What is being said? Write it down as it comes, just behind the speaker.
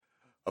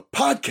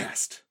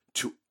podcast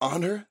to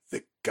honor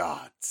the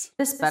gods.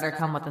 This better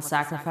come with a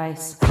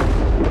sacrifice.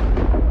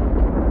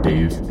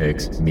 Dave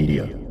X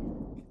Media.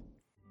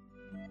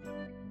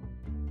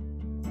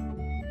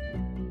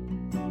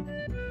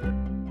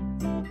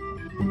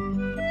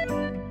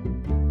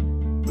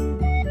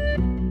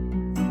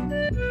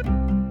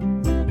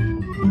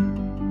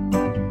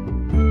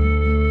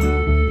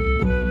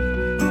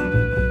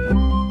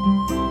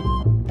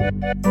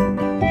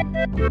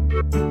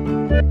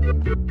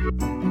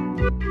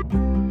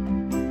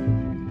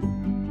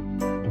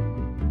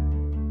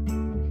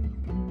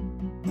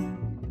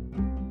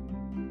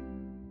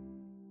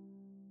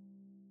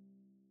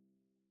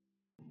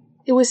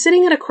 It was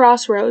sitting at a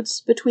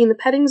crossroads between the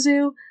petting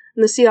zoo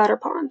and the sea otter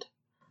pond.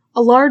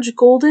 A large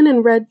golden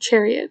and red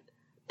chariot,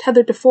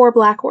 tethered to 4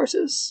 black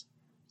horses.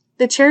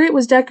 The chariot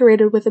was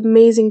decorated with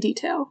amazing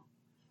detail.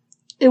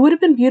 It would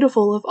have been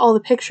beautiful if all the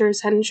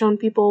pictures hadn't shown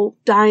people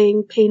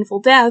dying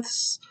painful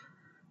deaths.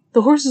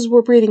 The horses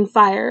were breathing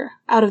fire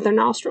out of their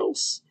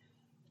nostrils.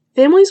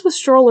 Families with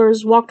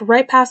strollers walked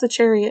right past the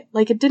chariot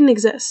like it didn't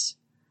exist.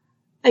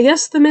 I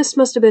guess the mist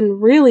must have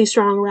been really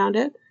strong around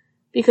it,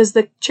 because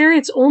the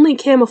chariot's only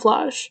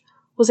camouflage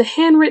was a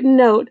handwritten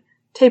note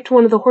taped to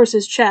one of the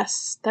horses'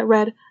 chests that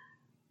read,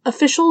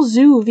 "Official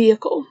Zoo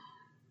Vehicle."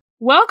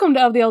 Welcome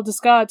to Of the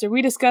Eldest Gods, where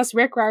we discuss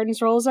Rick Riordan's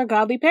role as our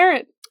godly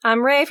parent.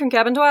 I'm Ray from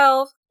Cabin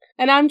 12.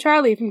 And I'm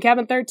Charlie from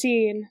Cabin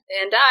 13.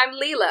 And I'm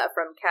Leela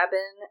from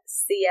Cabin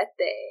 7.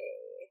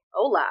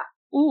 Hola.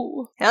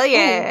 Ooh. Hell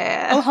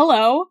yeah. Oh,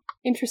 hello.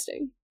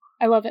 Interesting.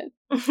 I love it.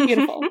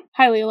 Beautiful.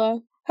 Hi,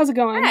 Leela. How's it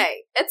going?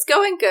 Hey, it's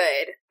going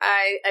good.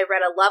 I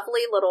read a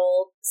lovely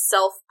little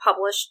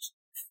self-published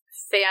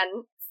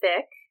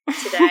fanfic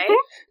today.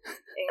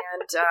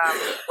 And, I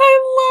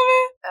love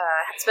it.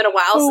 It's been a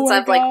while since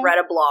I've, read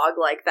a blog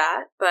like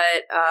that.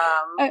 But,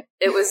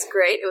 it was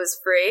great. It was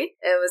free.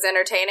 It was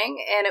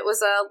entertaining. And it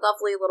was a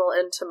lovely little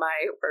end to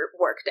my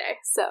work day.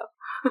 So...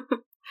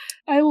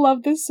 I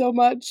love this so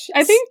much.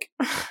 I think,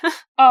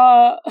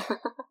 I'm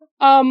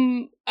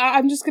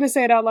just gonna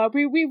say it out loud.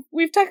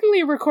 We've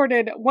technically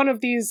recorded one of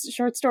these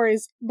short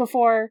stories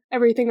before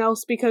everything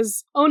else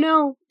because, oh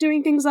no,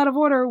 doing things out of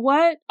order,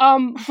 what?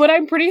 But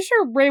I'm pretty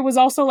sure Ray was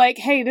also like,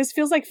 hey, this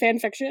feels like fan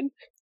fiction.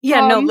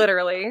 Yeah, no,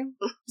 literally.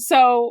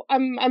 So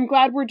I'm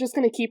glad we're just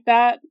gonna keep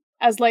that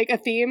as like a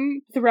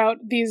theme throughout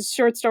these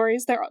short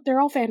stories.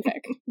 They're all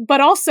fanfic. But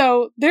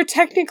also, they're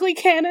technically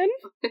canon.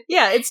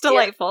 Yeah, it's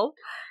delightful.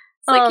 Yeah.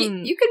 It's like,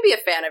 you can be a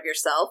fan of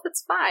yourself.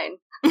 It's fine.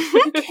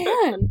 You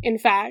can, in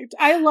fact.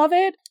 I love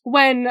it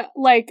when,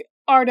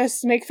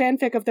 artists make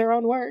fanfic of their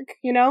own work,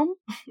 you know?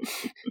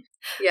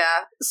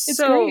 Yeah. It's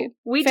so great.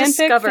 We fanfic,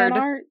 discovered fan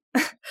art.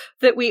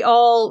 that we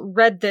all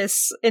read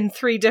this in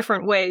 3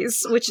 different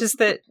ways, which is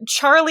that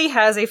Charlie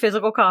has a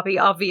physical copy,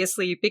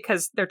 obviously,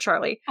 because they're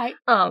Charlie.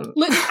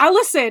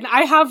 Listen,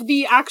 I have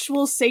the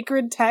actual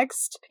sacred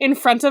text in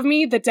front of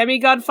me, the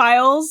Demigod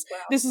Files. Wow.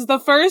 This is the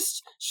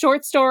first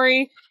short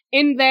story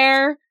in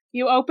there.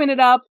 You open it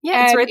up.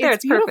 Yeah, it's right there.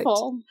 It's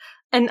beautiful. Perfect.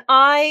 And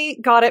I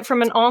got it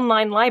from an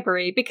online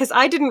library because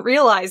I didn't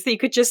realize that you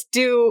could just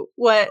do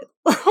what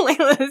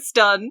Layla has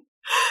done,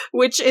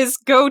 which is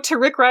go to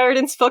Rick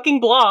Riordan's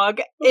fucking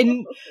blog,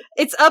 and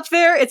it's up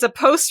there. It's a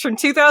post from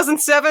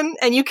 2007,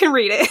 and you can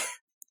read it.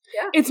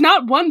 Yeah. It's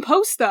not one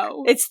post,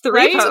 though. It's 3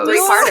 right? posts. It's a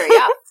 3-parter,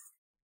 yeah.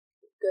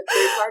 Good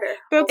 3-parter.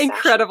 That's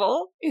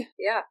incredible.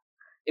 Yeah.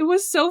 It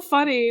was so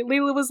funny.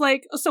 Leela was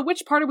like, so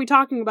which part are we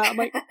talking about? I'm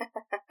like,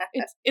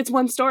 it's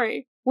one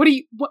story. What do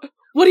you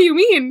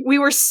mean? We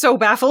were so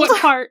baffled.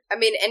 What part? I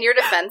mean, in your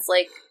defense,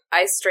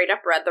 I straight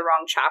up read the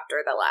wrong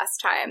chapter the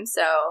last time,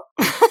 so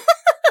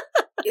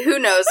who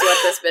knows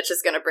what this bitch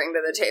is gonna bring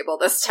to the table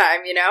this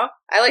time, you know?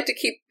 I like to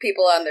keep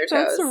people on their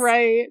toes. That's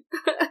right.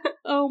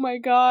 Oh my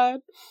god.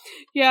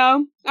 Yeah.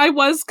 I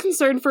was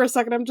concerned for a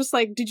second. I'm just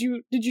like, did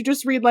you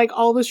just read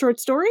all the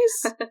short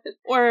stories?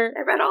 Or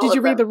I read all did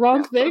you of read them. the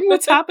wrong thing?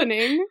 What's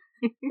happening?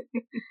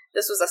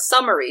 This was a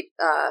summary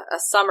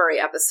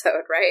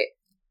episode, right?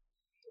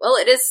 Well,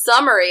 it is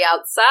summery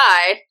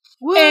outside.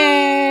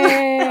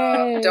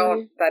 Hey.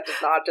 That did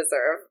not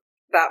deserve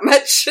that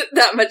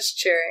much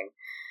cheering.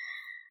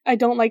 I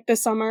don't like the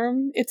summer.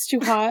 It's too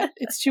hot.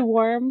 It's too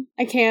warm.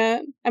 I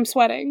can't. I'm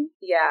sweating.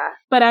 Yeah.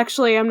 But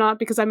actually, I'm not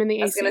because I'm in the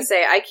AC. I was gonna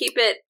say, I keep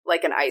it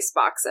like an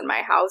icebox in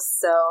my house,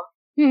 so...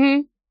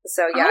 Mm-hmm.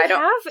 So, yeah, I don't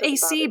have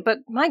AC, but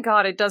my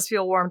god, it does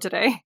feel warm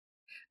today.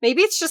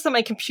 Maybe it's just that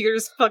my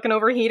computer's fucking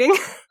overheating.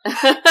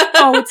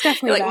 Oh, it's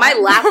definitely that. My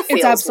lap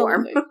feels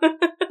warm.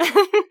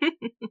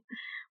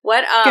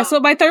 What, guess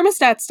what my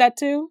thermostat's set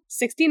to?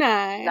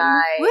 69.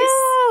 Nice.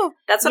 Woo!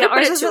 That's what I put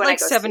ours it is to at when I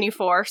go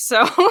 74,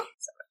 so...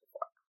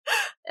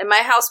 In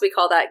my house, we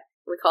call that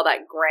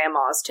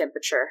grandma's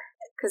temperature.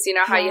 Because you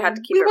know how you have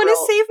to keep it real,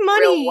 save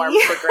money. Real warm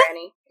for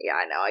Granny. Yeah,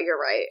 I know, you're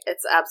right.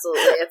 It's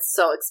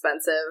so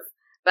expensive.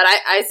 But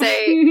I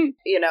say,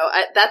 you know,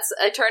 I just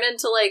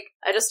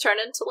turn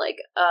into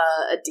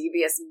a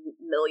devious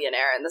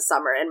millionaire in the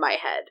summer in my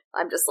head.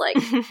 I'm just like,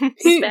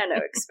 spare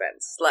no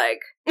expense.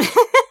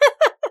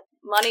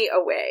 Money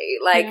away.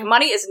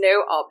 Money is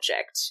no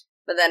object.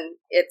 but then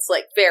it's,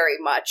 like, very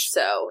much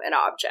so an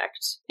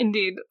object.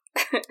 Indeed.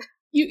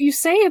 You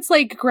say it's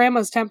like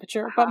grandma's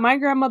temperature, but my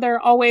grandmother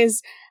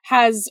always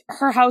has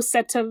her house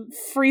set to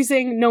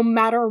freezing no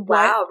matter what.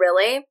 Wow,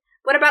 really?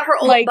 What about her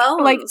old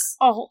bones?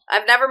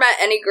 I've never met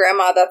any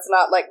grandma that's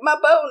not like, my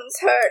bones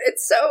hurt,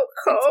 it's so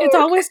cold. It's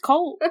always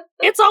cold.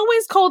 It's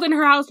always cold in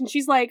her house, and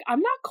she's like, I'm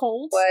not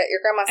cold. What?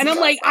 Your grandma's And I'm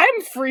like,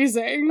 I'm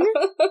freezing.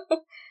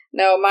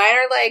 No, mine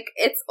are like,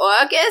 it's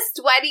August,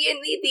 why do you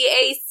need the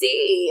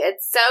AC?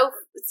 It's so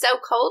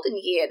cold in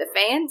here, the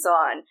fan's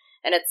on.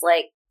 And it's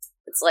like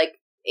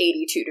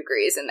 82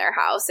 degrees in their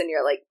house, and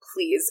you're like,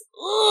 please.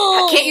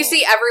 Can't you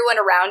see everyone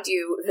around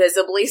you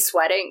visibly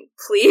sweating?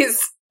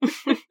 Please.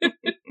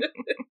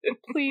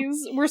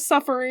 Please, we're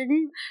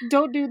suffering.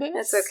 Don't do this.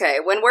 It's okay.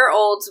 When we're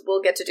old,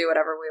 we'll get to do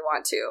whatever we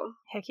want to.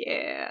 Heck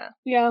yeah.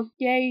 Yeah.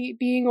 Yay,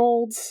 being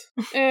old.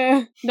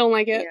 Don't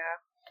like it. Yeah.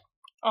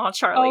 Oh,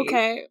 Charlie.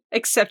 Okay.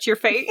 Accept your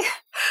fate.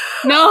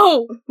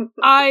 No!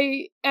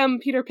 I am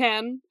Peter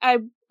Pan. I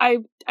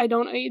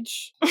don't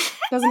age.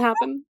 Doesn't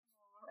happen.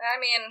 I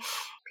mean,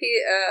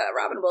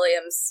 Robin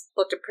Williams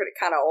looked a pretty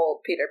kind of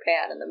old Peter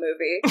Pan in the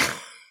movie.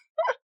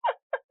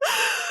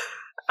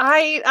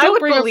 I Don't would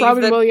bring up believe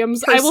Robin that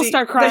Williams. I will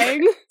start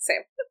crying.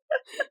 Same.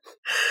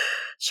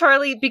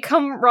 Charlie,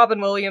 become Robin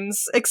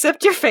Williams.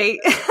 Accept your fate.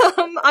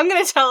 I'm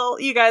going to tell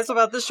you guys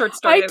about this short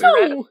story that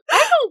we read.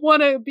 I don't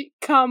want to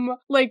become,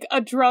 like,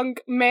 a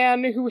drunk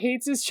man who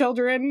hates his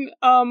children.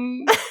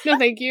 No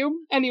thank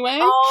you. Anyway.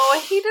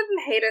 Oh, he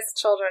didn't hate his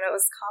children. It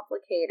was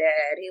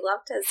complicated. He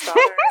loved his daughter,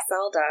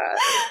 Zelda.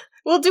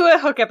 We'll do a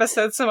hook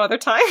episode some other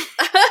time.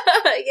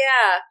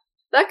 Yeah.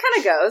 That kind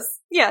of goes.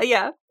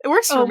 Yeah. It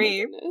works for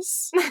me.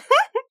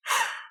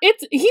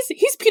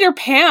 He's Peter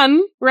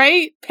Pan,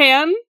 right?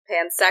 Pan?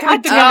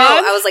 Pansexual.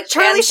 God. I was like,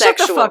 Charlie, shut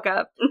the pansexual. fuck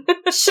up.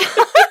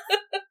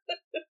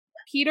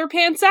 Peter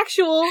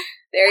Pansexual.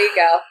 There you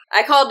go.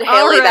 I called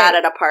Haley right. that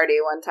at a party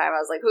one time. I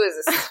was like, who is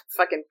this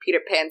fucking Peter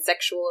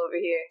Pansexual over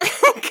here?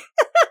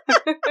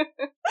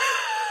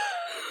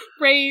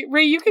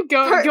 Ray, you could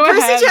go ahead.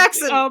 Percy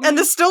Jackson and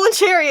the Stolen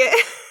Chariot.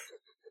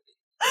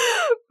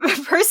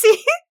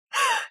 Percy,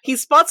 he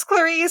spots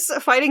Clarice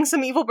fighting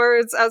some evil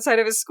birds outside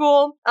of his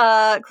school.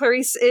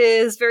 Clarice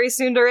is very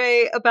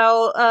tsundere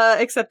about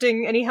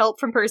accepting any help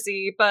from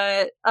Percy,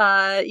 but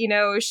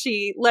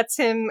she lets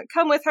him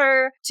come with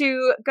her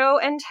to go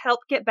and help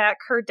get back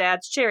her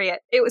dad's chariot.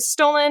 It was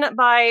stolen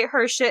by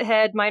her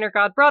shithead minor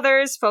god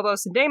brothers,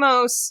 Phobos and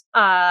Deimos.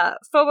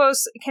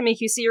 Phobos can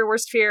make you see your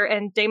worst fear,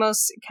 and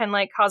Deimos can,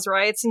 like, cause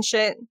riots and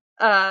shit.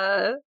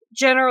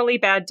 Generally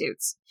bad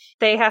dudes.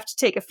 They have to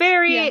take a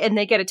ferry, and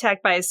they get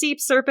attacked by a sea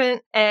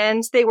serpent,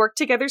 and they work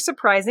together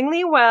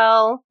surprisingly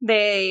well.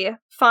 They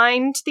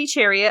find the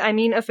chariot,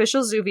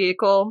 official zoo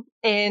vehicle,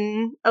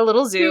 in a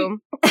little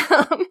zoo.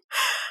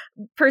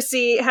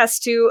 Percy has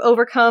to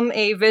overcome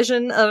a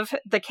vision of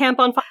the camp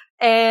on fire,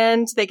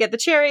 and they get the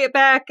chariot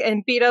back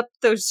and beat up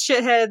those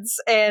shitheads,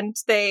 and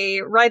they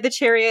ride the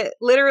chariot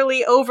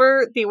literally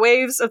over the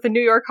waves of the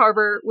New York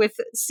harbor with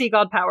sea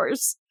god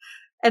powers.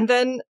 And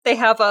then they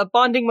have a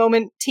bonding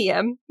moment.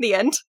 TM. The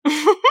end.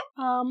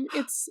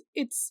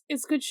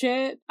 It's good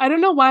shit. I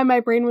don't know why my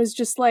brain was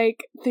just,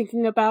 like,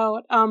 thinking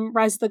about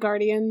Rise of the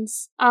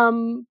Guardians.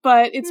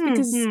 But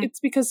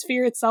it's because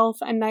fear itself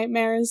and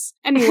nightmares.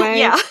 Anyway.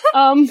 Yeah. Is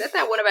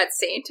that one about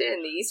Santa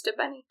and the Easter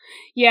Bunny?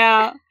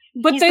 Yeah.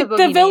 But He's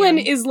the villain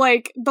is,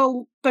 like,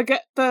 the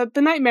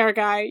nightmare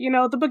guy,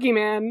 the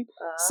boogeyman.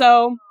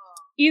 So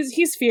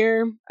he's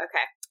fear.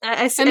 Okay.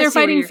 And they're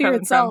fighting fear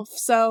itself,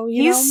 so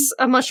he's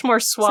a much more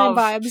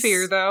suave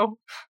fear, though.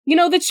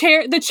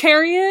 The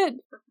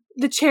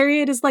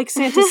chariot is like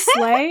Santa's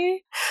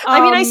sleigh.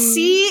 I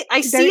see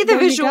the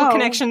visual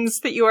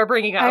connections that you are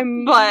bringing up,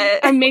 but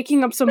I'm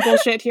making up some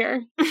bullshit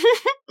here.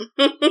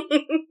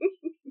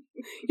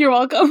 You're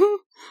welcome.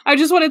 I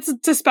just wanted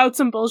to spout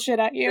some bullshit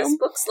at you. This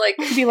looks like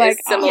be like,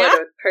 similar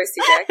to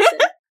Percy Jackson.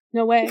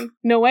 No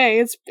way.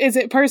 Is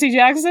it Percy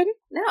Jackson?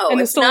 No,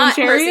 and it's the Stolen not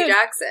Chariot? Percy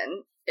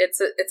Jackson. It's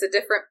a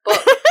different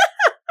book.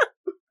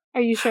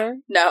 Are you sure?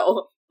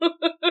 No.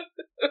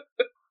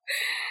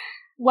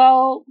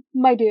 Well,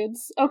 my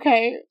dudes.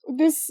 Okay,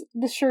 this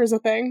sure is a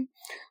thing.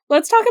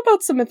 Let's talk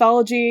about some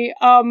mythology.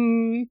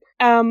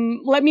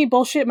 Let me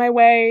bullshit my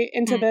way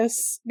into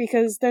this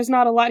because there's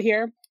not a lot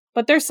here,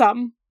 but there's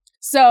some.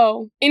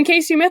 So, in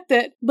case you missed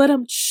it,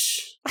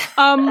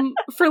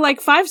 for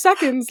like 5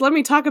 seconds, let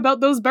me talk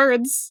about those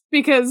birds,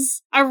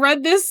 because I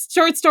read this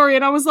short story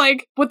and I was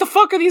like, what the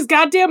fuck are these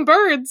goddamn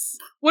birds?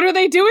 What are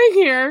they doing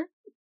here?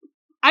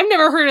 I've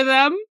never heard of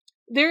them.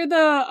 They're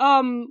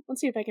the,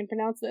 let's see if I can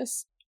pronounce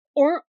this.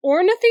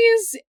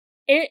 Ornithes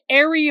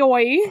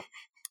arioi.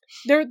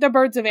 They're the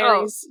birds of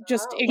Aries.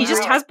 He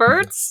just has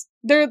birds?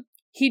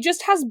 He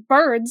just has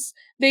birds.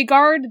 They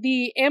guard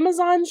the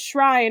Amazon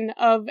shrine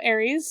of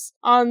Ares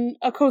on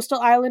a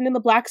coastal island in the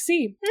Black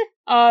Sea.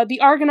 The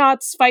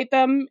Argonauts fight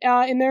them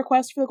in their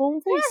quest for the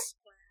Golden Fleece.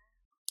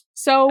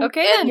 So, and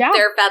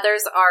their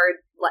feathers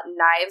are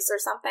knives or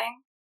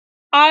something?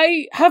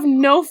 I have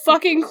no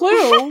fucking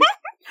clue.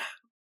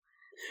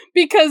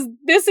 because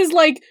this is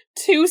like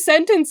 2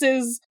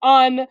 sentences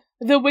on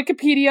the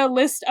Wikipedia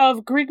list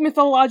of Greek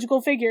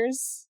mythological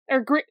figures,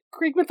 or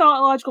Greek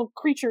mythological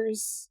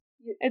creatures.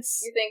 You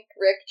think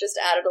Rick just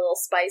added a little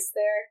spice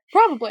there?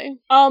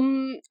 Probably.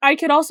 I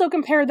could also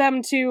compare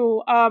them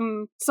to,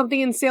 something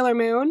in Sailor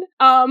Moon.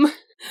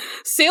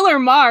 Sailor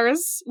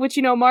Mars, which,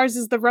 Mars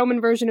is the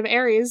Roman version of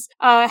Ares,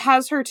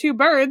 has her 2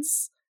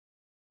 birds.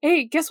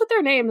 Hey, guess what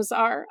their names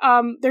are?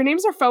 Their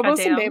names are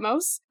Phobos and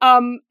Deimos.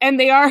 And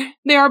they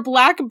are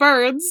black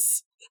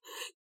birds.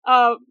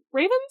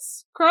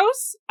 Ravens?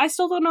 Crows? I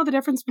still don't know the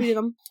difference between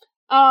them.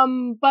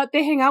 But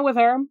they hang out with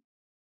her.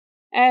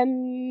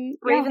 And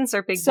ravens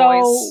are big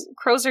boys.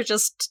 Crows are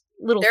just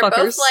little they're fuckers.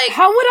 Both, like,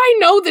 how would I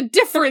know the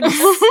difference?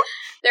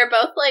 They're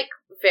both, like,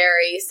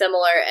 very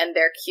similar, and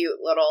they're cute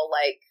little,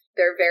 like,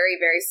 they're very,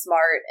 very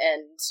smart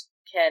and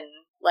can,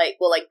 like,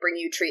 will, like, bring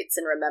you treats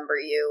and remember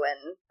you.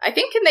 And I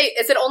think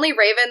is it only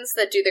ravens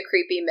that do the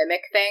creepy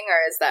mimic thing,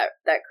 or is that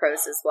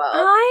crows as well?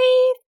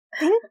 I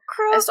think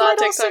crows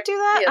might also do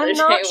that. I'm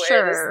not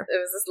sure. It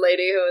was this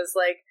lady who was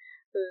like,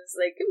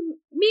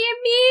 mi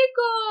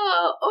amigo,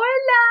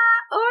 hola,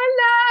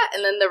 hola.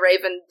 And then the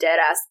raven dead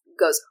ass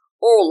goes,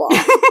 hola.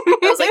 I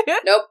was like,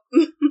 nope.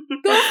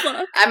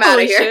 I'm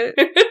out of here.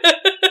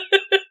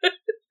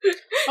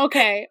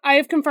 Okay, I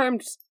have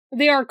confirmed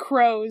they are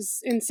crows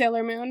in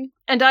Sailor Moon.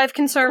 And I've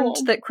confirmed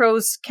that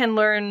crows can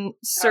learn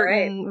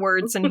certain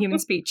words in human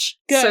speech.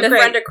 Good. So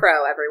befriend a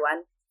crow,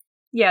 everyone.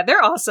 Yeah,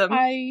 they're awesome.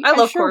 I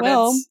love sure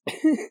corvids.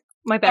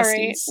 My besties. All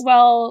right,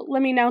 well,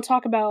 let me now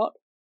talk about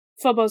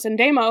Phobos and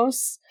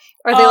Deimos.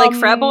 Are they like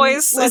frat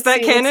boys? Is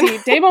that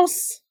canon?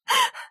 Deimos.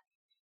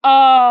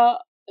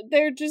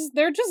 They're just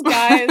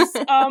guys.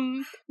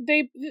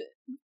 They,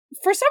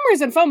 for some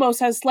reason, Phobos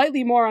has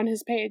slightly more on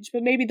his page,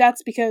 but maybe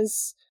that's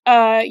because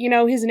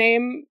his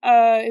name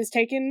is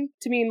taken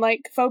to mean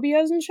like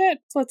phobias and shit.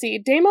 So let's see.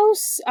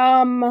 Deimos,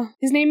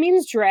 his name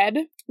means dread,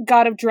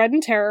 god of dread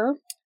and terror.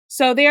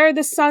 So they are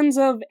the sons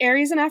of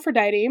Ares and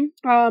Aphrodite. He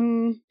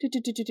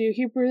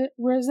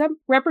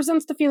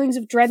represents the feelings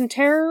of dread and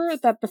terror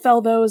that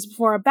befell those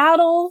before a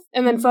battle,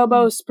 and then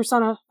Phobos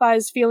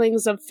personifies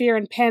feelings of fear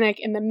and panic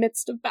in the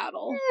midst of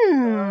battle.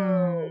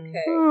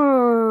 Okay.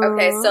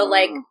 Okay, so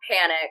like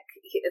panic,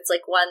 it's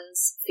like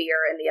one's fear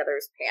and the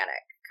other's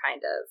panic,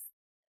 kind of.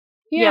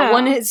 Yeah,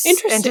 one is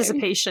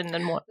anticipation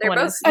and one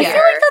is... I feel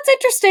like that's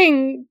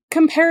interesting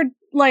compared,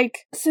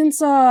 like,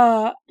 since,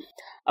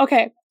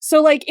 okay. So,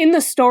 like, in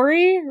the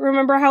story,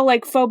 remember how,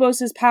 like,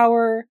 Phobos'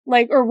 power,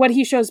 like, or what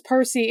he shows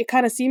Percy, it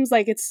kind of seems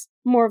like it's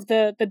more of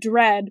the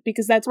dread,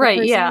 because that's what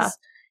Percy's,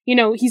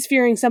 he's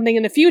fearing something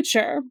in the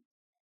future.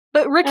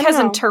 But Rick has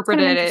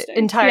interpreted it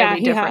entirely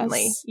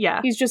differently.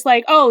 Yeah. He's just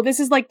like, oh, this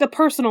is, like, the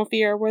personal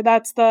fear, where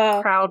that's the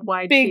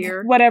crowd-wide big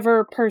fear.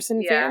 Whatever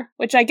person fear.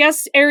 Which I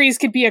guess Ares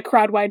could be a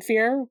crowd-wide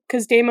fear,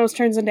 because Deimos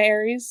turns into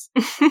Ares.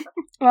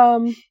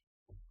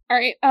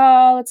 Alright,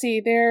 let's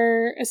see,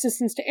 they're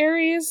assistants to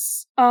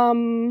Ares,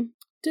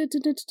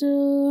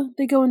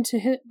 they go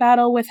into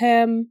battle with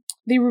him,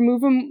 they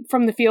remove him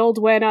from the field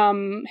when,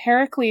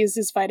 Heracles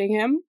is fighting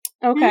him.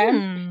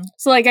 Okay.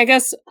 So, like, I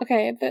guess,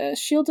 okay, the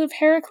Shield of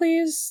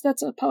Heracles,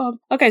 that's a poem.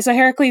 Okay, so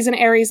Heracles and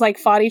Ares, like,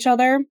 fought each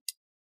other.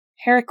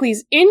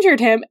 Heracles injured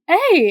him.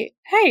 Hey,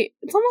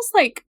 it's almost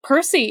like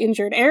Percy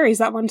injured Ares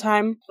that one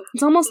time.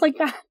 It's almost like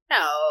that.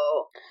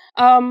 No.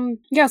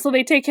 So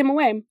they take him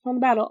away from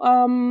the battle.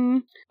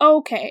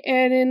 Okay,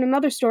 and in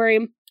another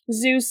story,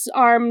 Zeus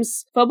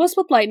arms Phobos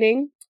with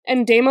lightning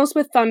and Deimos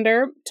with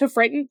thunder to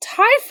frighten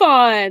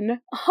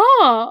Typhon.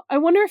 I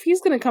wonder if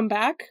he's gonna come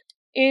back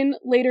in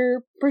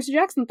later Percy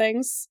Jackson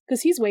things,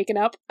 because he's waking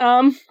up.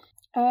 And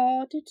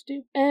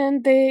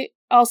they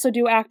also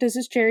do act as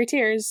his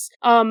charioteers.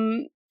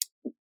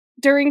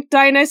 During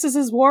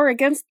Dionysus's war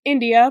against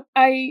India,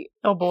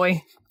 oh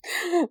boy.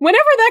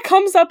 Whenever that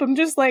comes up, I'm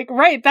just like,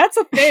 right, that's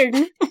a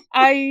thing.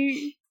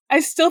 I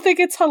still think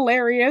it's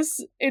hilarious.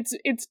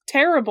 It's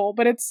terrible,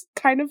 but it's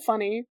kind of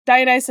funny.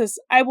 Dionysus,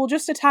 I will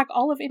just attack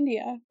all of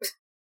India.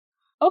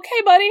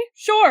 Okay, buddy,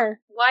 sure.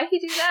 Why'd he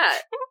do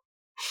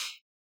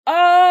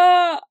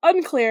that?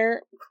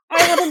 Unclear.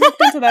 I haven't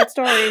looked into that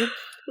story.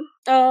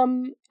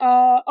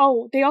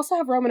 They also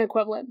have Roman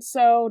equivalents.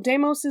 So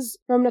Deimos'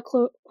 Roman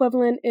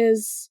equivalent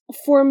is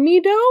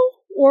Formido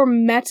or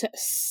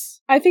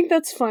Metis. I think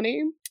that's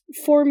funny.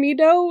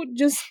 Formido,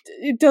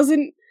 it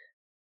doesn't...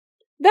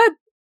 That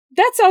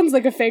sounds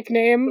like a fake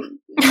name.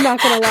 I'm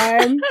not gonna lie.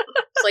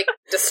 It's like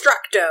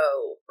Destructo.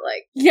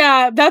 Like...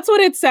 Yeah, that's what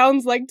it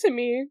sounds like to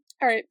me.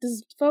 Alright,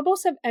 does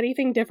Phobos have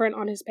anything different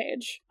on his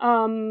page?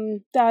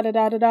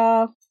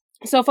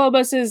 So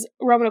Phobos'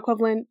 Roman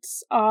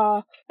equivalents,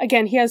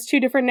 again, he has 2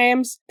 different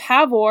names.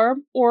 Pavor,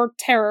 or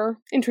Terror.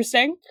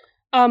 Interesting.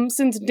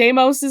 Since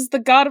Deimos is the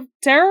god of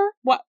terror?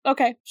 What?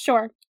 Okay,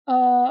 sure.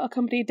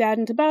 Accompany dad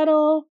into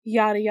battle.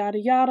 Yada, yada,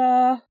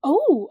 yada.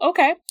 Oh,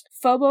 okay.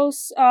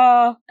 Phobos,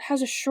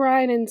 has a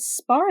shrine in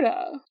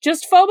Sparta.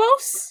 Just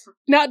Phobos?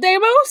 Not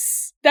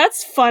Deimos?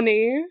 That's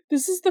funny.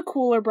 This is the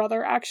cooler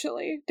brother,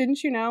 actually.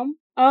 Didn't you know?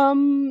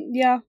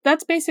 Yeah,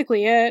 that's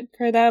basically it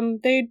for them.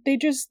 They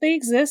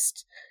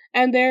exist,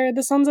 and they're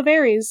the sons of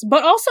Ares.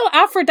 But also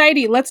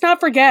Aphrodite, let's not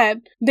forget.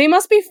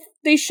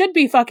 They should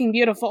be fucking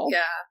beautiful. Yeah.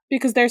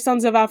 Because they're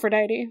sons of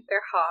Aphrodite.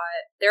 They're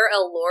hot. They're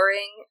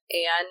alluring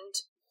and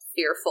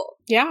fearful.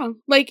 Yeah.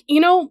 Like, you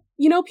know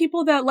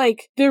people that,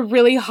 like, they're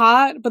really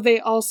hot, but they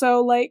also,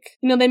 like,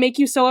 they make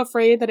you so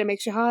afraid that it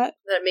makes you hot?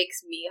 That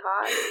makes me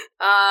hot.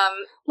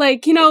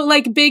 Like,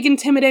 like, big,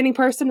 intimidating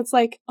person, it's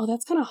like, oh,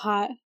 that's kind of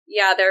hot.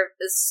 Yeah, they're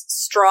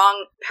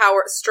strong,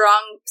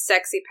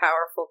 sexy,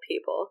 powerful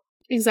people.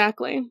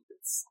 Exactly.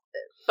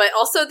 But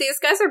also, these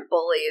guys are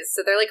bullies,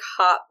 so they're like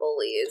hot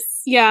bullies.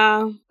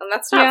 Yeah. And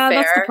that's not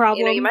fair. That's the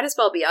problem. You might as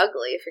well be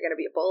ugly if you're going to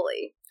be a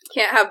bully.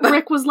 Can't have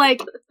Rick was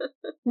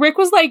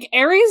like,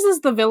 Ares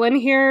is the villain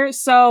here,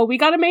 so we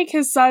gotta make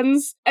his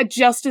sons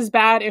just as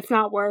bad, if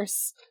not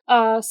worse.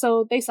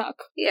 So they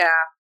suck. Yeah.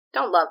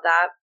 Don't love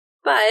that.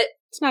 But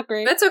it's not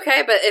great. That's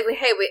okay, but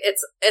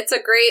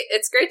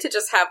it's great to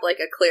just have, like,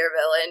 a clear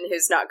villain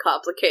who's not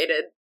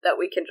complicated that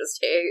we can just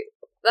hate.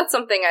 That's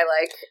something I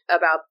like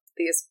about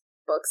these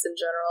books in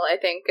general, I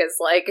think, is,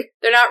 like,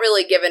 they're not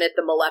really giving it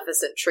the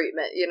Maleficent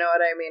treatment, you know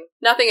what I mean?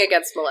 Nothing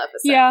against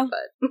Maleficent,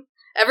 but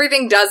every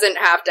villain doesn't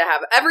have to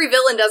have a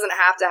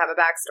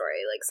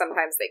backstory. Like,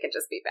 sometimes they can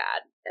just be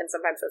bad, and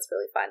sometimes that's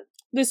really fun.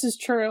 This is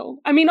true.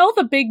 I mean, all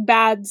the big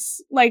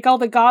bads, like, all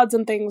the gods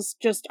and things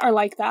just are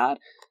like that.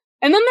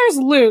 And then there's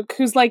Luke,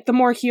 who's, like, the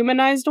more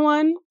humanized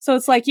one. So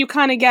it's like you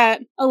kind of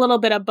get a little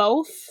bit of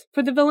both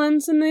for the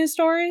villains in these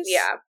stories.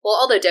 Yeah. Well,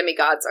 all the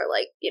demigods are,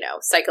 like,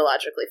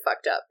 psychologically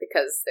fucked up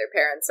because their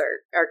parents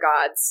are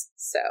gods,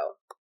 so...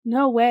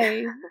 No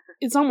way.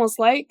 It's almost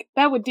like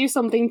that would do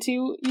something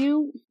to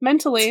you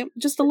mentally.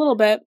 Just a little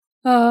bit.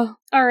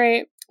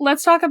 Alright.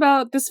 Let's talk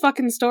about this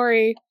fucking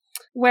story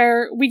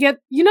where we get,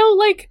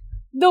 like,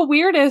 the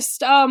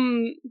weirdest,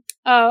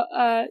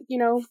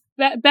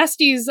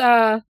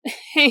 besties,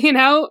 hanging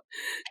out.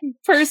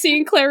 Percy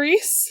and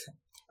Clarice.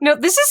 No,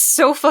 this is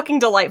so fucking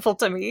delightful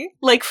to me.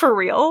 Like, for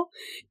real.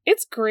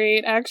 It's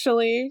great,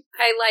 actually.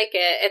 I like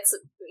it. It's,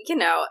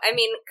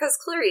 because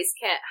Clarice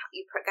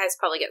you guys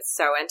probably get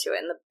so into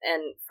it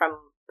and from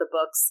the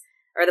books,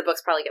 or the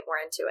books probably get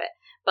more into it.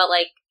 But,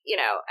 like,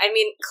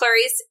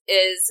 Clarice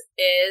is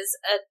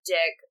a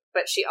dick,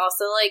 but she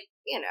also, like,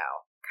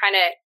 kind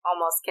of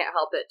almost can't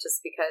help it just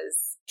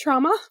because...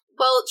 Trauma?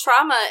 Well,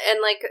 trauma, and,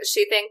 like,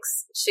 she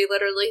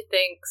literally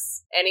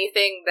thinks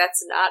anything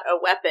that's not a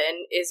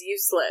weapon is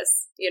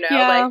useless,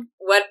 Yeah. Like,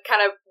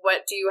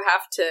 what do you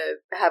have to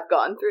have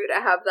gone through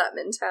to have that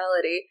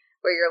mentality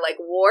where you're like,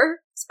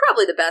 war? It's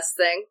probably the best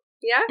thing.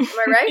 Yeah? Am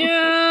I right?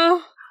 Yeah.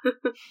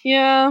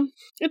 Yeah.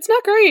 It's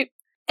not great.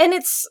 And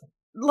it's...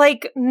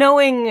 like,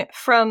 knowing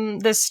from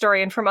this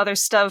story and from other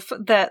stuff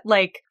that,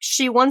 like,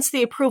 she wants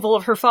the approval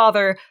of her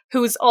father,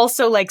 who's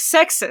also, like,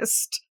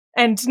 sexist,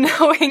 and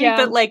knowing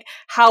that, like,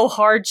 how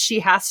hard she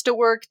has to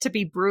work to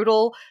be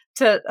brutal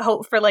to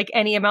hope for, like,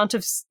 any amount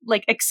of,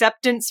 like,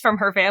 acceptance from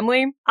her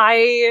family.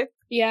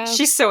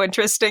 She's so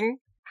interesting.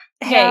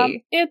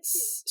 Hey. Yeah,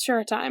 it's sure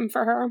a time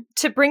for her.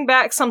 To bring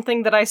back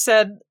something that I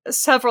said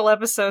several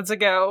episodes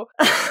ago...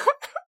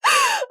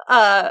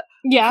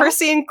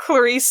 Percy and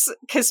Clarice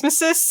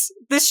Kismesis.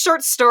 This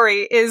short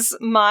story is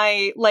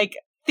my, like,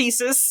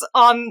 thesis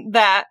on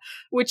that,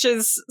 which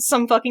is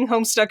some fucking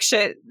Homestuck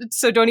shit,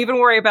 so don't even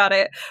worry about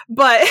it.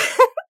 But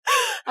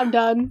I'm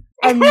done.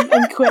 I'm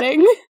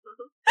quitting.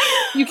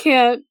 You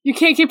can't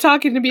keep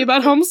talking to me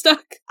about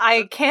Homestuck.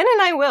 I can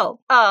and I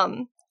will.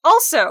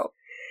 Also,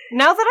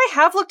 now that I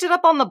have looked it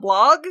up on the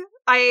blog,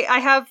 I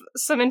have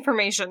some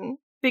information,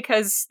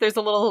 because there's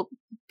a little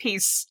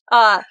piece.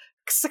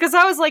 Because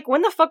I was like,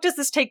 when the fuck does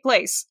this take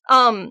place?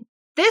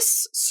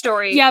 This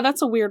story... Yeah,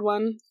 that's a weird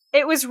one.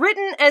 It was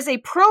written as a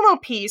promo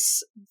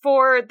piece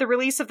for the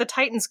release of the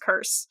Titan's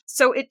Curse.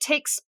 So it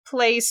takes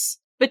place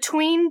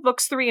between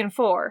books 3 and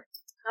 4.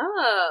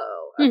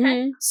 Oh, okay.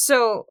 Mm-hmm.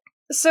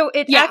 So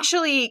it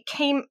actually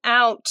came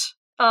out...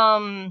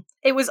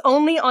 it was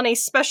only on a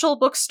special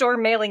bookstore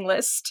mailing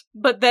list,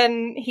 but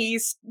then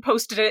he's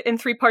posted it in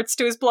 3 parts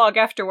to his blog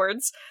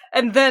afterwards.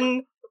 And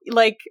then...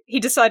 like, he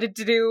decided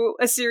to do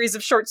a series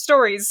of short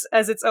stories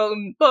as its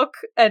own book,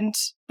 and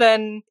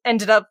then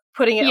ended up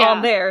putting it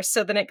on there,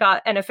 so then it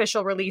got an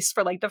official release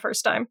for, like, the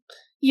first time.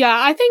 Yeah,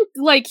 I think,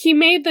 like, he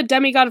made the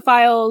Demigod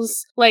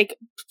Files, like,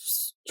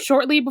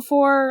 shortly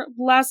before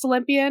Last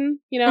Olympian,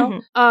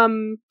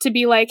 to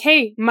be like,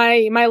 hey,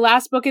 my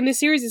last book in this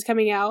series is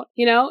coming out,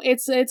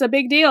 it's a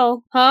big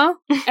deal, huh?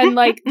 And,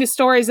 like, the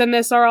stories in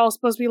this are all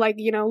supposed to be, like,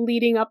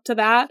 leading up to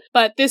that,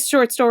 but this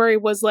short story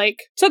was, like,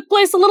 took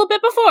place a little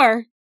bit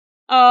before.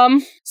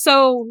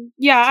 So,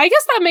 yeah, I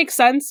guess that makes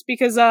sense,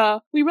 because,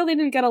 we really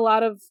didn't get a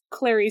lot of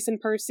Clarice and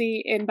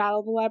Percy in Battle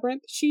of the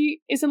Labyrinth.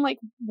 She is in, like,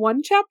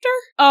 1 chapter?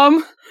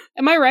 Am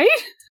I right?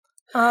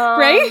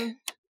 Right?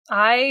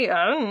 I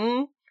don't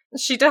know.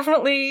 She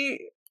definitely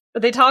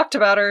they talked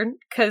about her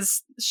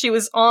because she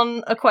was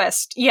on a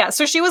quest. Yeah,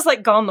 so she was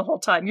like gone the whole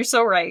time. You're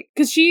so right.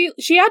 Because she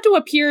had to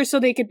appear so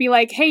they could be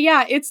like, hey,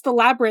 yeah, it's the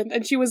labyrinth.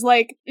 And she was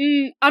like,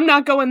 I'm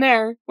not going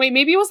there. Wait,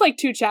 maybe it was like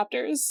 2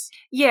 chapters.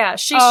 Yeah,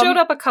 she showed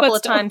up a couple of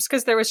still. times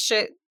because there was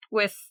shit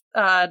with,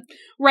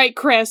 right,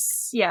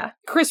 Chris. Yeah.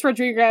 Chris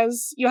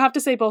Rodriguez. You have to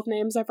say both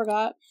names, I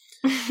forgot.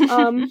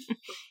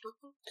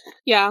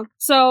 Yeah,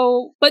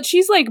 so, but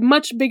she's, like,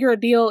 much bigger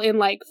deal in,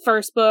 like,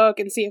 first book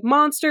and Sea of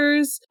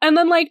Monsters, and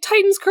then, like,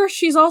 Titan's Curse,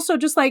 she's also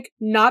just, like,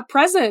 not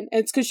present.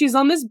 It's because she's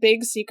on this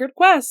big secret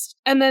quest.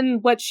 And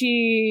then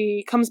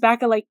she comes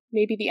back at, like,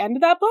 maybe the end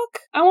of that book,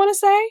 I want to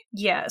say?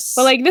 Yes.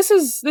 But, like, this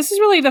is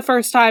really the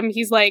first time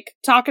he's, like,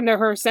 talking to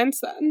her since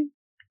then.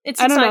 It's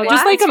I don't know, exciting.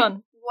 just like it's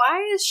fun.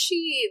 Why is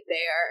she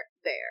there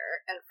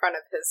in front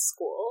of his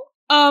school?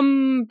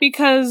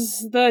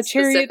 Because the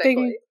chariot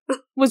thing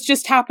was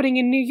just happening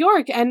in New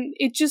York, and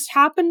it just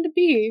happened to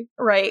be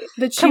right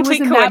that she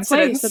complete was in that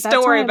coincidence. place at that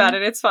Don't worry time. about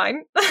it. It's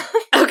fine.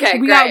 Okay,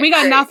 we great, got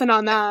great. nothing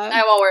on that.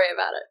 I won't worry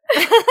about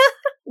it.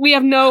 We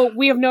have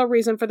no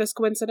reason for this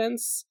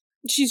coincidence.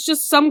 She's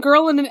just some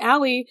girl in an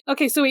alley.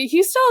 Okay, so wait,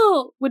 he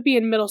still would be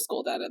in middle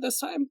school then at this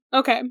time.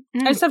 Okay,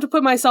 I just have to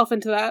put myself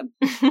into that.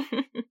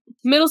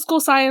 Middle school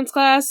science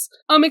class.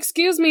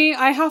 Excuse me,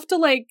 I have to,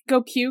 like,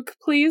 go puke,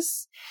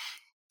 please.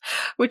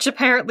 Which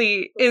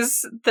apparently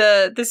is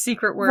the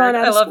secret word. Run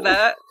out I of love school.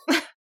 that.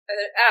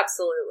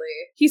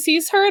 Absolutely. He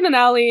sees her in an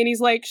alley and he's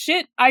like,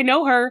 shit, I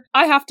know her.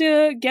 I have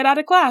to get out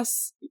of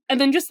class.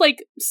 And then just,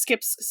 like,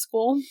 skips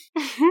school,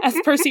 as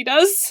Percy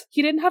does.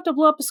 He didn't have to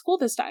blow up a school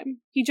this time.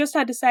 He just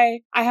had to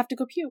say, I have to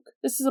go puke.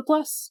 This is a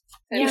plus.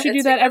 And You should do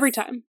it's that because- every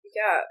time.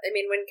 Yeah, I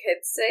mean, when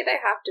kids say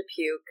they have to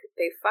puke,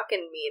 they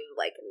fucking mean,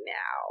 like,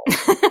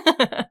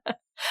 now.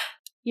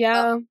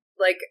 Yeah.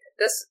 Like,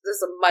 this is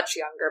much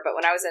younger, but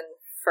when I was in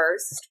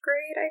first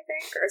grade, I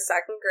think, or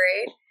second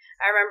grade,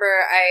 I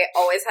remember I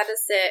always had to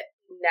sit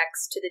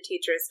next to the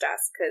teacher's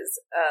desk because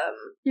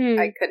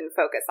I couldn't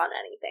focus on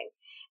anything.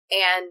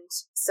 And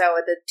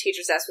so the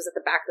teacher's desk was at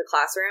the back of the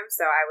classroom,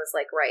 so I was,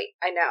 like, right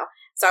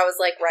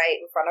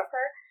in front of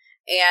her.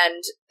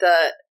 And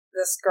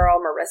this girl,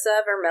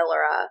 Marissa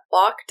Vermillera,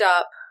 walked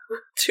up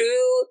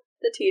to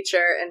the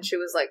teacher, and she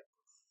was like,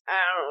 I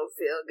don't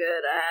feel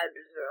good, I had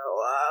to throw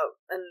up.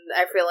 And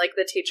I feel like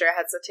the teacher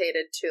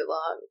hesitated too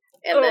long,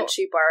 and then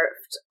she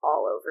barfed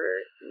all over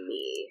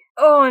me.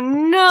 Oh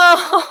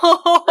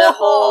no! The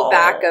whole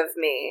back of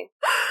me.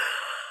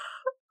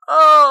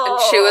 Oh.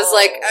 And she was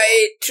like,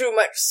 I ate too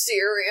much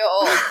cereal.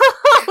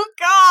 Oh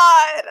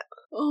god!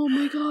 Oh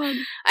my god.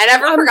 I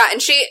never forgot.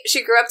 And she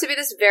grew up to be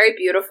this very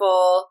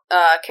beautiful,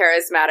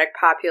 charismatic,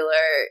 popular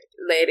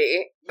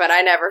lady, but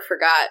I never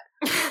forgot.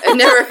 I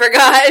never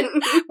forgot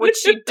what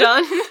she'd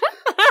done.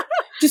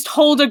 Just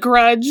hold a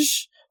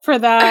grudge for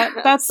that.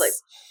 That's like,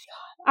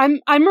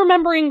 I'm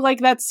remembering, like,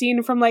 that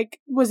scene from, like,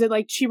 was it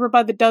like Cheaper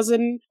by the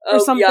Dozen or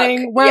Oh,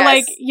 something? yuck. Where Yes.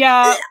 like,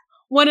 yeah,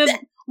 one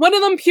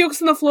of them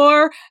pukes on the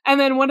floor, and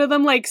then one of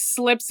them, like,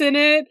 slips in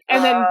it,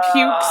 and then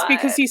pukes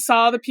because he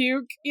saw the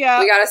puke. Yeah.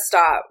 We gotta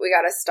stop.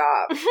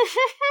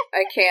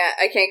 I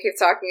can't keep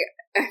talking.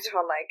 I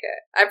don't like it.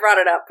 I brought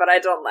it up, but I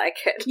don't like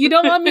it. You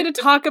don't want me to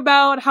talk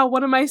about how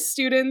one of my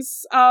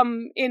students,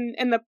 in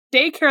the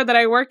daycare that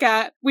I work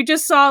at, we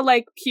just saw,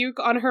 like, puke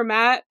on her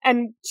mat,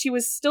 and she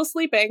was still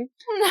sleeping.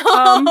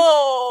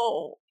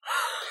 No!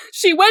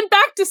 She went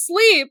back to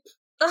sleep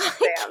Damn,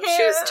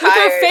 she was with tired.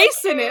 her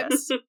face in it.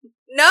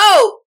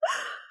 No!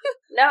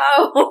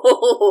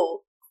 No!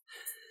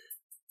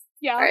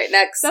 Yeah. Alright,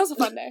 next. That was a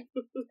fun day.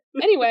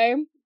 Anyway,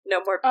 No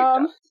more puke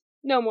talk.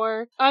 no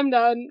more. I'm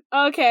done.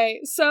 Okay,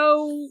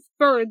 so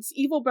birds,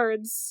 evil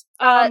birds.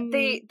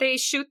 They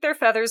shoot their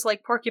feathers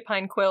like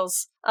porcupine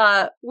quills.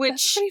 Which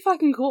That's pretty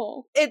fucking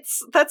cool.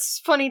 that's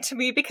funny to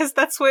me because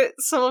that's what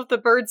some of the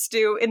birds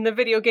do in the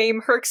video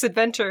game Herc's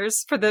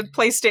Adventures for the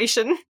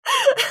PlayStation.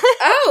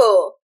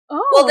 Oh!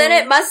 Oh, Well, then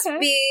it must okay.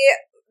 be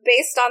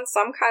based on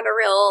some kind of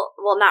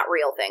not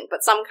real thing,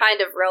 but some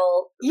kind of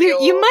real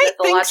You might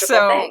think mythological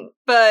so, thing.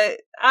 but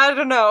I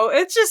don't know.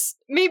 It's just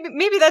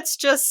maybe that's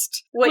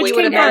just what Which you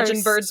would came imagine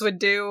first? birds would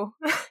do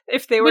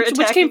if they were Which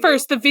attacking. came you.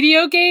 first, the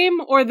video game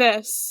or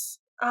this?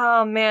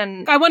 Oh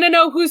man. I want to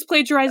know who's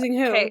plagiarizing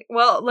who. Okay,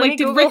 well, let Like, me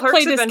did Google Rick play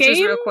Herc's this Adventures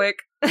game? real quick.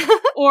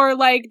 Or,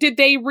 like, did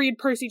they read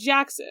Percy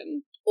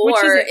Jackson? Or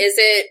Which is it? is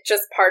it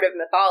just part of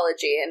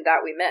mythology and that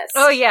we missed?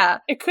 Oh yeah.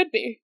 It could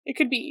be. It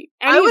could be.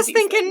 Any I of was these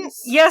thinking,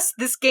 things. yes,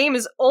 this game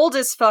is old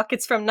as fuck.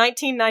 It's from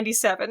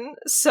 1997,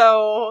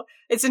 so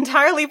it's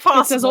entirely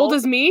possible. It's as old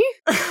as me?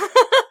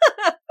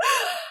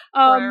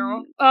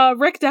 Wow.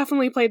 Rick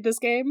definitely played this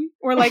game.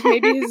 Or, like,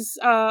 maybe his,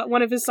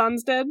 one of his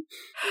sons did.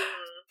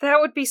 That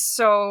would be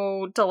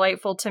so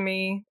delightful to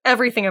me.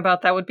 Everything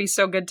about that would be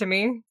so good to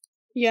me.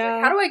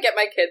 Yeah. How do I get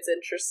my kids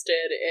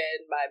interested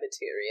in my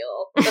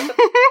material?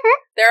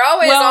 They're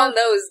always Well- on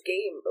those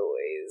Game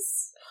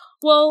Boys.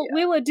 Well,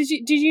 Leila, did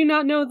you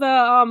not know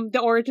the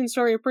origin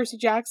story of Percy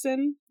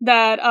Jackson?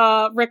 That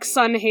Rick's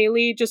son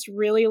Haley just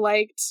really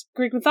liked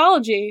Greek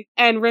mythology,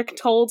 and Rick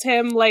told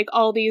him like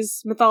all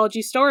these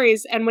mythology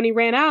stories, and when he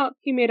ran out,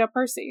 he made up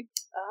Percy.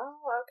 Oh,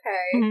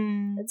 okay.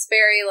 It's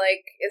very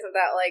like, isn't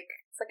that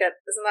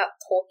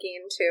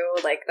Tolkien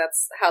too? Like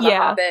that's how the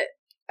Hobbit.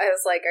 I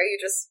was like, are you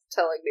just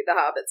telling me the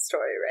Hobbit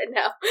story right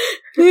now?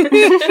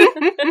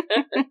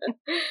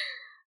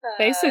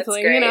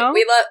 Basically, you know,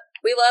 we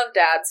love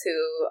dads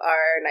who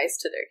are nice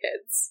to their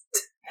kids.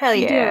 Hell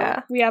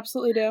yeah, we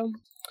absolutely do.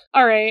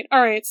 All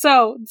right.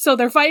 So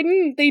they're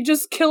fighting. They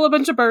just kill a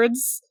bunch of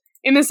birds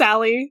in this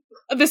alley.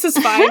 This is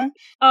fine.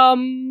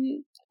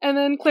 And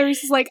then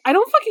Clarice is like, I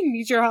don't fucking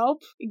need your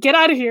help. Get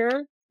out of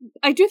here.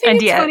 I do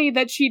think it's funny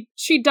that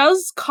she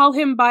does call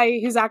him by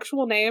his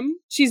actual name.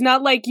 She's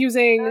not like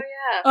using,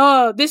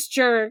 this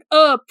jerk,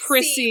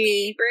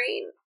 Prissy,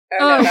 brain.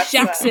 No,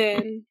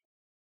 Jackson.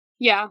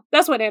 Yeah,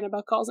 that's what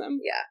Annabelle calls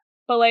him. Yeah.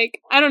 But like,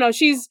 I don't know,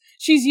 she's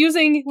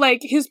using like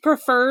his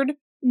preferred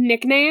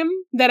nickname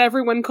that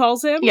everyone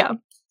calls him. Yeah.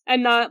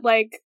 And not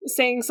like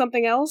saying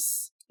something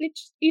else.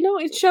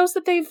 It shows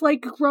that they've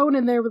like grown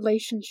in their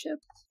relationship.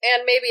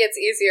 And maybe it's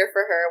easier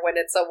for her when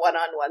it's a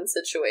one-on-one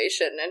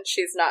situation and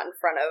she's not in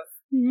front of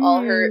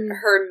all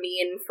her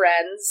mean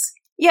friends.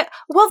 Yeah,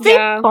 well, they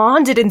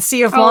bonded in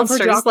Sea of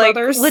Monsters, like,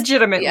 brothers.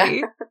 Legitimately.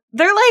 Yeah.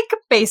 They're, like,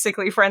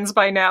 basically friends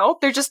by now.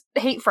 They're just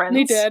hate friends.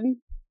 They did.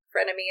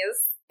 Frenemies.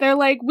 They're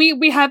like,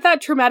 we had that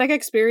traumatic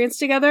experience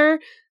together,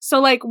 so,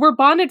 like, we're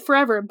bonded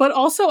forever, but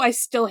also I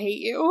still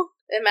hate you.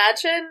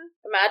 Imagine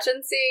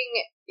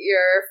seeing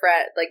your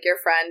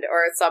friend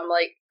or some,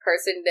 like,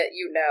 person that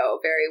you know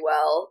very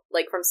well,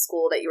 like from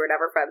school that you were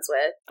never friends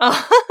with,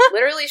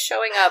 literally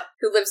showing up,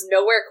 who lives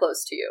nowhere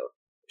close to you,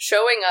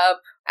 showing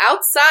up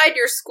outside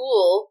your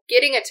school,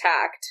 getting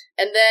attacked,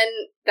 and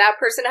then that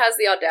person has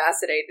the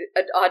audacity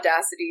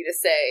to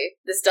say,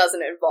 this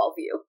doesn't involve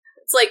you.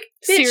 It's like,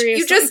 bitch, seriously.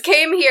 You just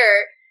came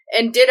here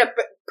and did a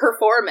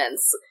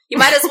performance. You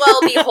might as well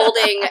be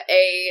holding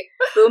a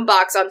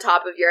boombox on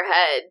top of your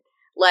head,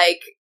 like,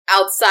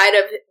 outside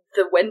of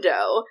the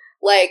window.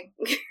 Like,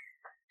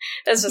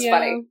 that's just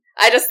funny.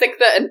 I just think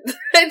that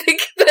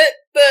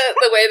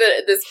the way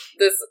that this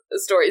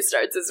story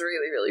starts is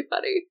really, really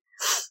funny.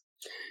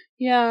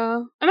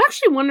 Yeah. I'm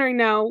actually wondering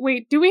now,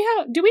 wait, do we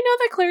know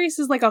that Clarice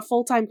is like a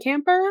full-time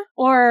camper?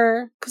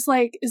 Or, cause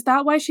like, is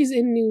that why she's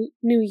in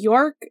New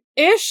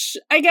York-ish,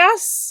 I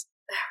guess?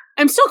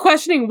 I'm still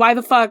questioning why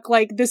the fuck,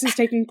 like, this is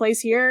taking place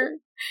here.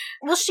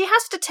 Well, she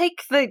has to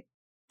take the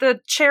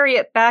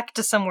chariot back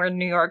to somewhere in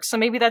New York, so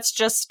maybe that's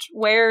just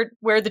where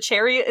the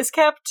chariot is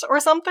kept or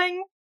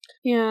something?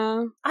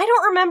 Yeah. I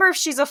don't remember if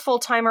she's a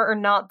full-timer or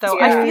not, though.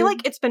 Yeah. I feel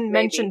like it's been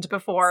mentioned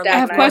before. I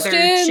have questions.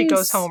 Whether she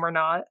goes home or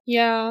not.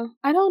 Yeah.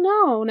 I don't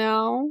know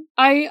now.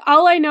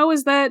 All I know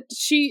is that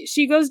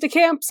she goes to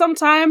camp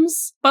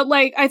sometimes, but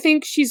like, I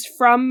think she's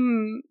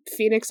from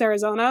Phoenix,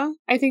 Arizona.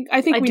 I think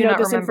we know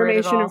this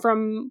information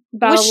from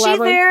Battle Was she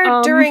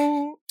there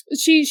during...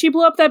 She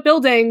blew up that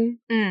building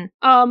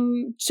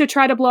to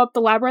try to blow up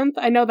the labyrinth.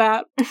 I know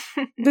that.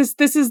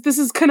 This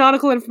is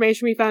canonical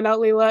information we found out,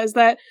 Leela, is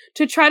that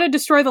to try to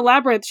destroy the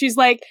labyrinth, she's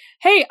like,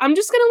 hey, I'm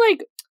just gonna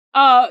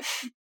like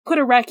put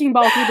a wrecking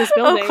ball through this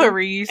building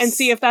Clarice. And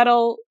see if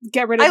that'll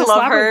get rid of this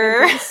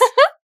labyrinth. Her.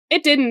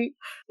 It didn't.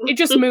 It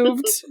just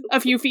moved a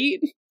few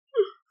feet.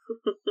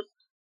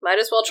 Might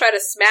as well try to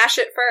smash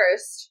it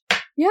first.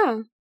 Yeah.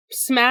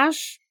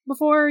 Smash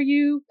before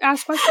you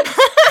ask questions.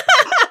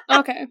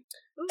 Okay.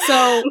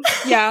 So,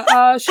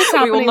 yeah, shit's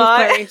happening with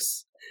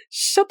Clarice.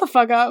 Shut the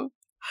fuck up.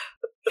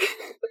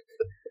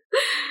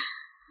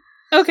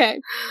 Okay.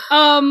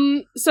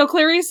 So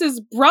Clarice's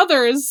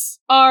brothers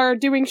are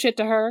doing shit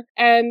to her,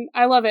 and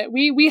I love it.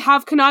 We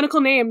have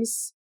canonical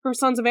names for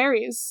Sons of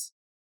Ares.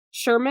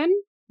 Sherman?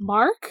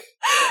 Mark?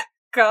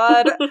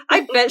 God,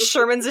 I bet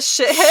Sherman's a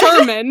shithead.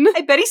 Sherman.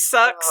 I bet he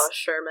sucks. Oh,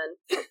 Sherman.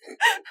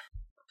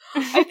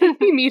 I think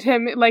we meet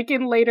him, like,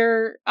 in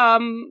later,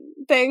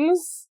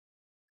 things.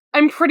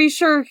 I'm pretty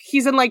sure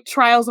he's in, like,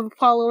 Trials of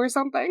Apollo or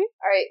something.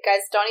 Alright, guys,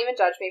 don't even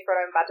judge me for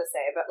what I'm about to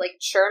say, but, like,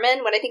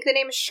 Sherman, when I think the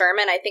name is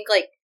Sherman, I think,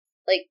 like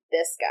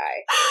this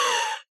guy.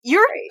 You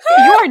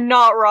are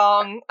not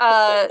wrong.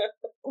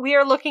 We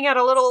are looking at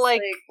a little,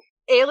 like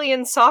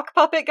alien sock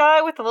puppet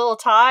guy with a little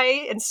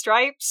tie and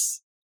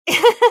stripes.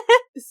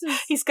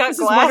 He's got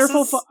glasses. Is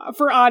wonderful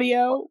for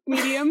audio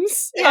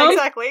mediums. Yeah,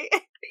 exactly.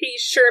 P.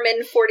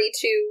 Sherman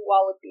 42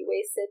 Wallaby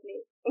Way,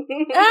 Sydney.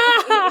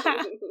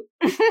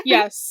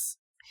 Yes.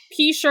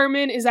 P.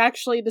 Sherman is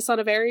actually the son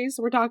of Ares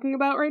we're talking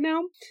about right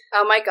now.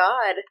 Oh my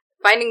god.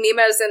 Finding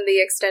Nemo's in the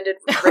extended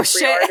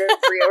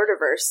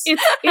reorderverse.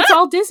 It's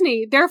all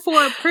Disney.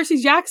 Therefore,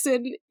 Percy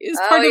Jackson is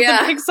part of the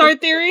Pixar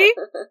theory.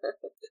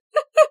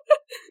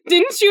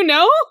 Didn't you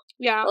know?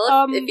 Yeah.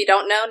 Well, if you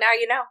don't know, now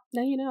you know.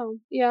 Now you know.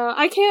 Yeah,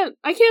 I can't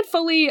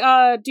fully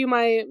do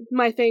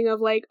my thing of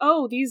like,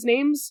 oh, these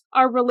names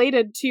are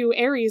related to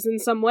Ares in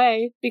some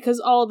way, because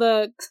all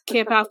the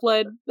Camp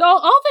Half-Blood,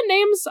 all the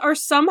names are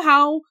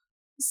somehow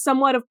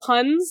somewhat of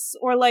puns,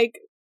 or like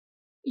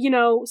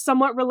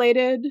somewhat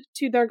related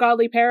to their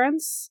godly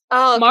parents.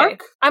 Oh, okay.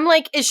 Mark? I'm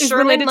like, is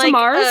Sherman related to like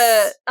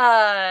Mars?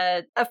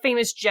 a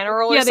famous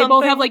general or Yeah, something? they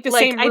both have like the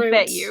same I roots.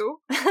 bet you.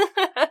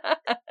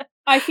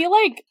 I feel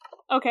like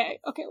okay,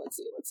 let's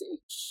see. Let's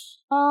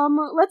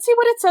see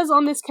what it says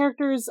on this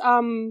character's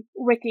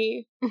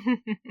wiki.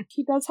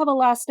 He does have a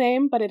last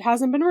name, but it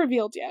hasn't been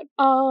revealed yet.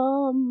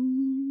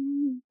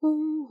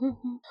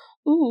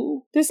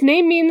 Ooh, this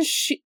name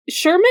means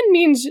Sherman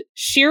means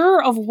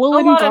shearer of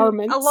woolen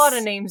garments. A lot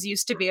of names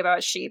used to be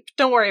about sheep.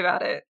 Don't worry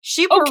about it.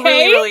 Sheep were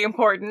really, really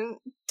important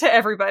to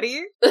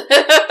everybody.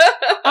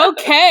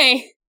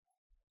 Okay.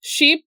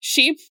 Sheep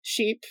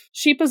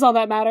is all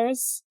that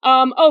matters.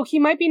 He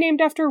might be named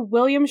after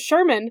William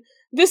Sherman,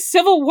 the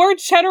Civil War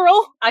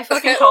general. I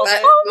fucking called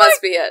it.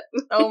 Must be it.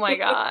 Oh my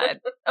god.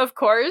 Of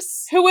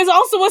course. Who is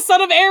also a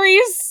son of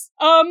Ares.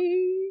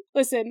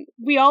 Listen,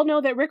 we all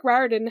know that Rick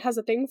Riordan has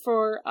a thing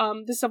for,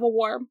 the Civil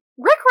War.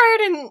 Rick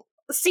Riordan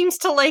seems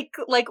to like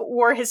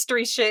war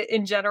history shit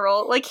in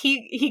general. Like,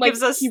 he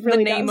gives us the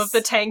name of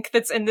the tank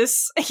that's in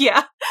this.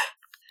 Yeah.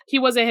 He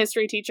was a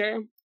history teacher.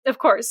 Of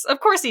course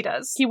he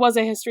does. He was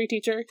a history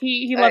teacher.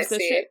 He loves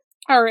this shit.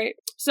 Alright,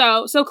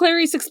 so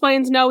Clarice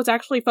explains, no, it's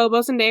actually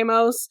Phobos and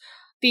Deimos,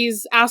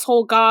 these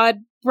asshole god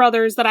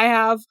brothers that I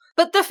have.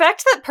 But the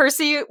fact that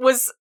Percy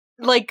was,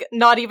 like,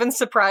 not even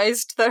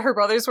surprised that her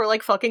brothers were,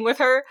 like, fucking with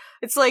her,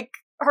 it's like,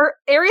 her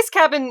Ares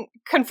cabin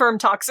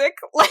confirmed toxic.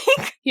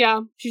 Like,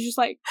 yeah, she's just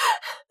like,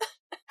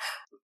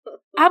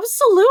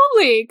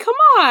 absolutely, come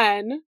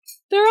on!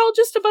 They're all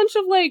just a bunch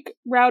of, like,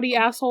 rowdy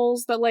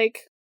assholes that,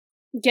 like,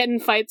 get in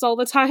fights all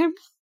the time.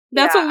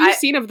 That's what we've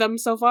seen of them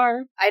so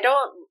far. I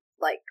don't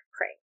like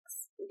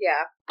pranks.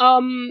 Yeah.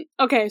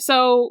 Okay,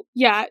 so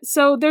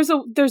there's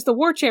the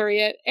war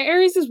chariot,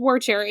 Ares' war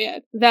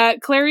chariot,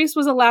 that Clarice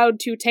was allowed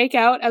to take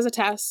out as a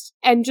test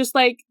and just,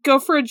 like, go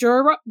for a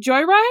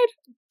joyride?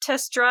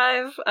 Test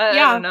drive? I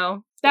don't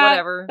know.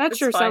 Whatever. That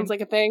sure sounds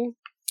like a thing.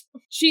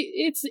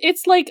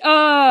 It's like,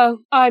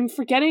 I'm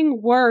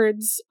forgetting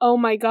words. Oh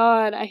my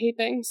god, I hate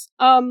things.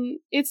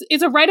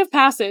 It's a rite of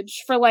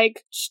passage for,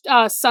 like,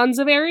 sons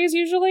of Ares,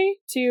 usually,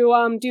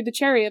 to, do the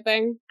chariot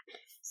thing.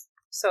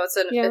 So it's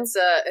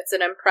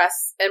an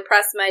impress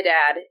my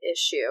dad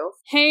issue.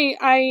 Hey,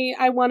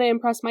 I want to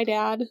impress my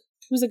dad,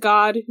 who's a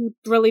god who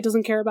really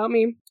doesn't care about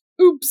me.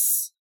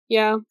 Oops.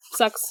 Yeah,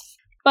 sucks.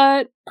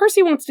 But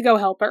Percy wants to go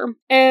help her,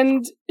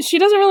 and she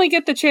doesn't really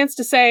get the chance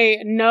to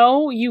say,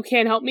 no, you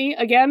can't help me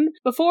again,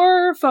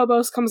 before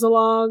Phobos comes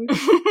along,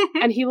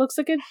 and he looks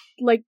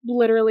like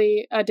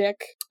literally a dick.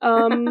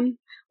 Literally?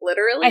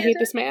 I hate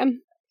this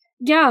man.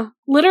 Yeah,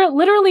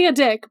 literally a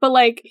dick, but,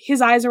 like,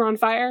 his eyes are on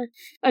fire.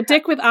 A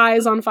dick with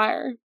eyes on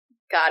fire.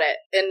 Got it.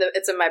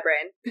 It's in my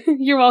brain.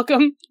 You're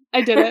welcome.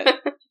 I did it.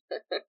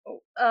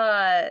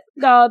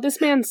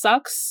 This man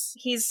sucks.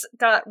 He's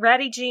got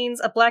ratty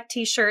jeans, a black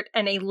t-shirt,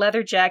 and a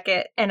leather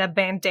jacket, and a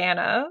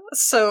bandana.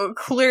 So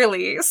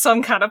clearly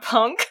some kind of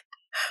punk.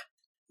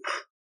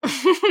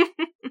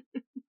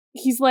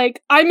 He's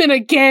like, I'm in a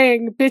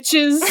gang,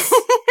 bitches.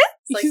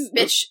 Like,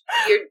 bitch,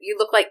 you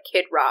look like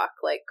Kid Rock.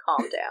 Like,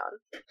 calm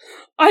down.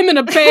 I'm in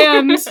a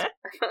band.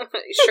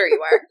 Sure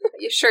you are.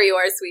 You sure you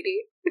are,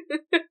 sweetie?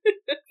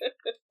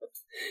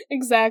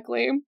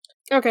 Exactly.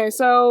 Okay,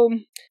 so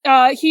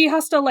he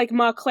has to, like,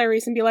 mock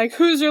Clarice and be like,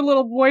 who's your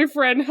little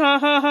boyfriend? Ha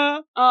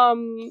ha ha.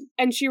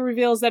 And she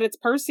reveals that it's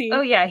Percy.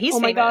 Oh yeah, he's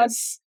famous. My god.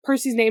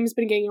 Percy's name has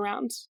been getting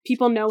around.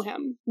 People know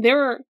him.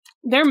 They're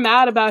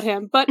mad about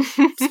him, but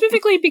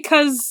specifically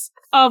because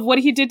of what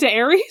he did to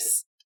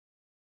Ares.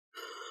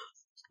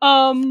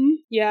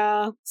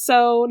 Yeah.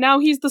 So now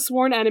he's the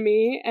sworn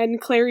enemy,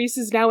 and Clarice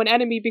is now an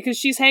enemy because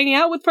she's hanging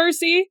out with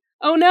Percy.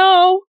 Oh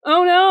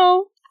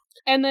no!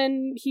 And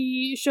then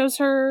he shows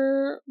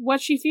her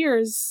what she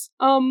fears.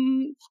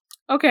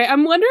 Okay,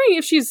 I'm wondering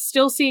if she's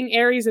still seeing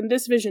Ares in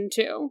this vision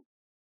too.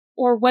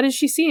 Or what is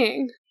she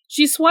seeing?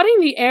 She's swatting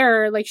the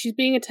air like she's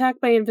being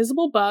attacked by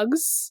invisible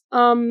bugs.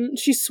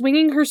 She's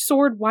swinging her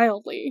sword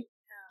wildly.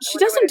 She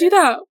doesn't do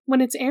that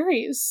when it's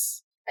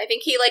Ares. I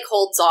think he, like,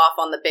 holds off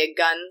on the big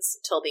guns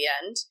till the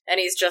end, and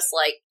he's just,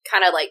 like,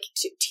 kind of, like,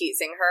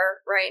 teasing her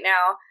right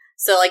now.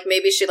 So, like,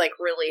 maybe she, like,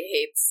 really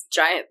hates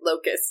giant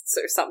locusts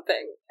or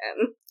something.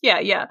 And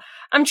Yeah.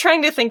 I'm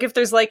trying to think if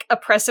there's, like, a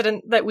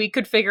precedent that we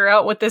could figure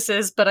out what this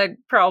is, but I'd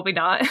probably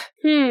not.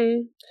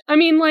 I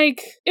mean,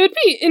 like, it would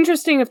be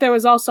interesting if there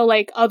was also,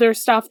 like, other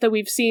stuff that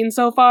we've seen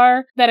so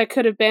far that it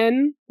could have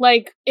been.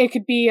 Like, it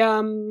could be,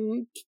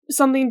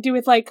 something to do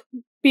with, like,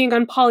 being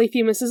on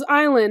Polyphemus's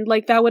island.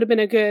 Like, that would have been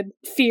a good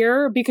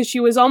fear, because she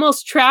was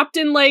almost trapped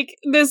in, like,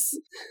 this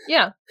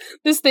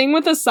thing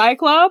with a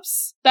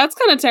cyclops. That's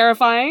kind of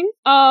terrifying.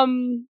 I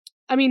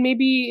mean,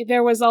 maybe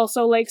there was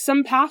also, like,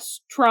 some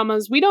past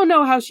traumas. We don't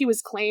know how she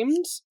was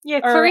claimed. Yeah,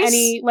 or Clarice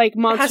any, like,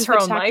 monsters has her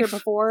own attacked her life.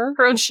 before.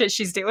 Her own shit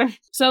she's doing.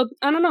 So,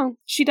 I don't know.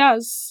 She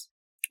does.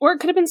 Or it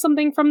could have been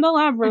something from the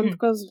labyrinth,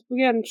 because,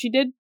 again, she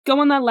did go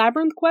on that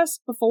labyrinth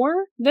quest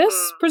before this,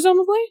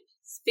 presumably.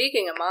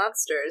 Speaking of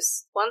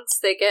monsters, once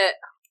they get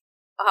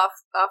off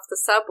the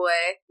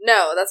subway...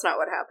 No, that's not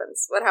what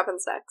happens. What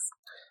happens next?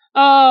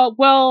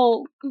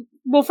 well,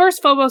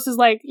 first Phobos is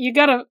like, you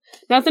gotta,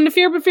 nothing to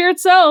fear but fear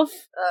itself.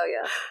 Oh,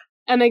 yeah.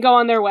 And they go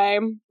on their way.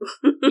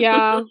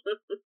 Yeah.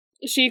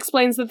 She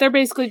explains that they're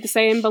basically the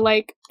same, but,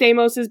 like,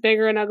 Deimos is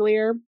bigger and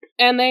uglier.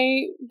 And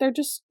they're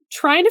just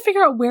trying to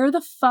figure out where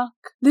the fuck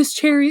this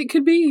chariot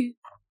could be.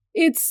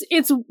 It's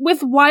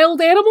with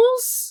wild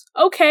animals?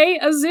 Okay,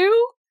 a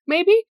zoo?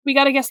 Maybe? We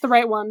gotta guess the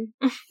right one.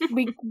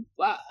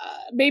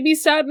 Maybe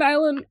Staten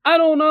Island? I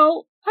don't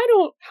know.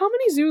 How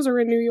many zoos are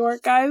in New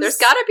York, guys? There's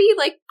gotta be,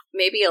 like,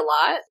 maybe a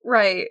lot.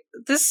 Right.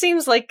 This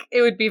seems like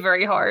it would be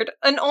very hard.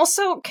 And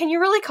also, can you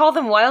really call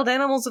them wild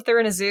animals if they're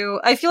in a zoo?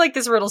 I feel like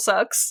this riddle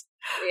sucks.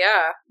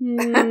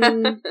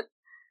 Yeah.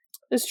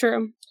 It's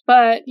true.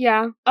 But,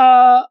 yeah.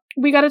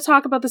 We gotta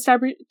talk about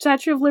the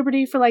Statue of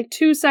Liberty for, like,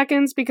 2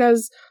 seconds,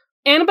 because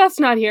Annabeth's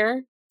not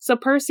here. So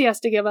Percy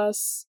has to give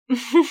us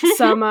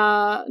some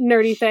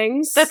nerdy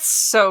things. That's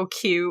so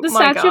cute. The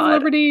My Statue God. of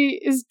Liberty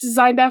is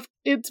designed after,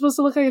 it's supposed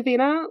to look like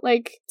Athena,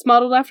 like, it's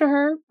modeled after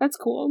her. That's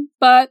cool.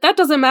 But that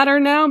doesn't matter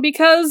now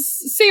because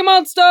sea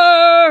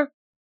monster!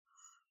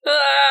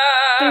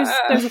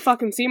 There's a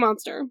fucking sea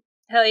monster.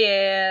 Hell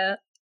yeah.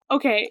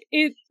 Okay,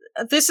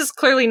 This is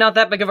clearly not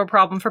that big of a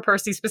problem for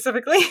Percy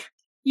specifically.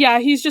 yeah,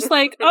 he's just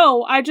like,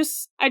 oh, I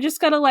just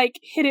gotta, like,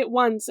 hit it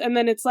once, and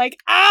then it's like,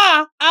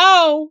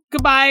 ow,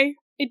 goodbye.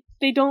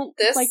 They don't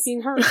like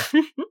being hurt.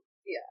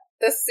 Yeah.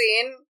 This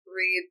scene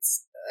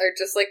reads, or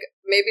just, like,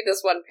 maybe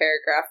this one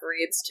paragraph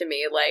reads to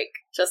me like,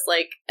 just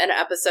like an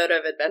episode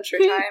of Adventure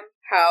Time.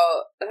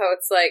 How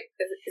it's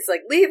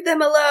like, leave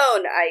them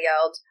alone, I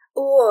yelled.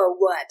 Or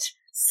what,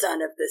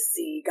 son of the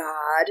sea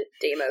god?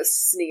 Deimos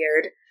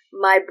sneered.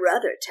 My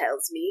brother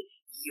tells me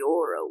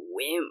you're a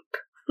wimp.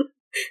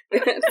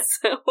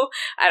 So,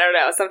 I don't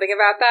know, something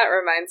about that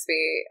reminds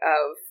me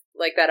of,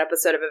 like, that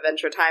episode of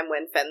Adventure Time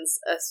when Finn's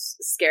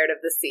scared of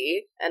the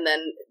sea, and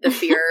then the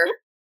fear,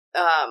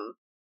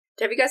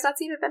 have you guys not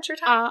seen Adventure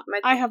Time?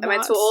 I have not. Am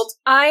I too old?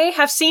 I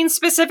have seen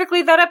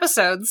specifically that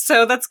episode,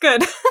 so that's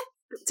good.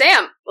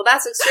 Damn! Well,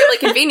 that's extremely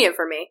convenient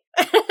for me.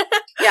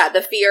 Yeah,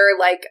 the fear,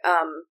 like,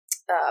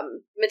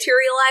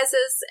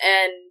 materializes,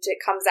 and it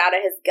comes out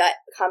of his gut,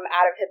 come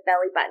out of his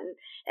belly button,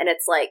 and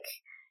it's like,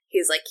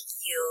 he's like,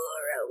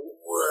 you're a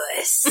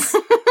wuss.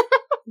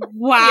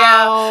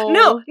 Wow.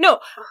 Yeah. No.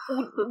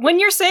 When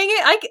you're saying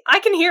it, I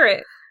can hear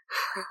it.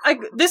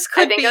 This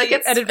could be like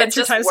an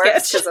Adventure Time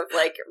sketch. Because of,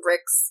 like,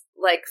 Rick's,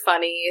 like,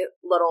 funny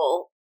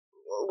little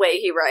way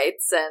he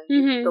writes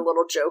and the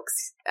little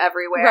jokes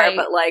everywhere. Right.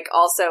 But, like,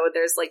 also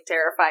there's, like,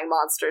 terrifying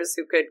monsters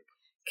who could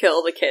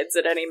kill the kids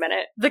at any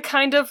minute. The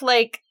kind of,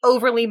 like,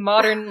 overly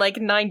modern, like,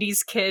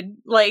 90s kid,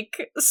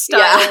 like,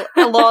 style,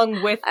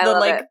 along with the,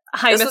 like,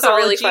 high this mythology. This was a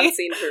really fun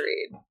scene to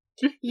read.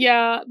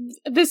 Yeah,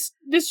 this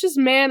just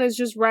man is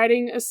just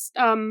riding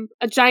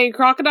a giant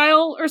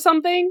crocodile or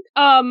something.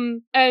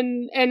 And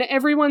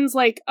everyone's,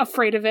 like,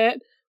 afraid of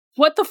it.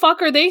 What the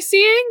fuck are they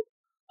seeing?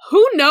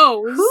 Who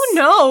knows? Who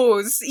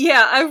knows?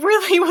 Yeah, I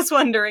really was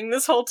wondering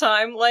this whole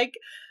time, like,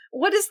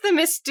 what does the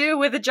mist do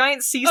with a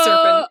giant sea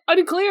serpent?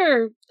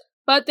 Unclear.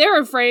 But they're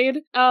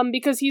afraid,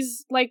 because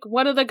he's, like,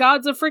 one of the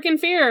gods of freaking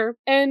fear.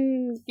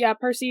 And, yeah,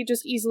 Percy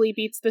just easily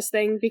beats this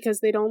thing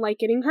because they don't like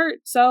getting hurt,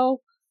 so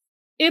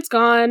it's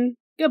gone.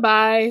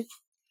 Goodbye.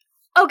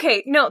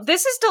 Okay, no,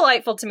 this is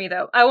delightful to me,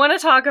 though. I want to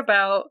talk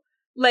about,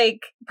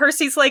 like,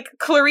 Percy's like,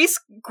 Clarice,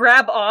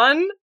 grab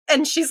on,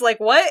 and she's like,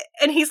 what?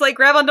 And he's like,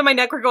 grab onto my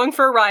neck, we're going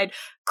for a ride.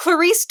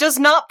 Clarice does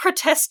not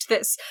protest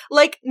this.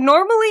 Like,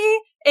 normally,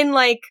 in,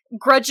 like,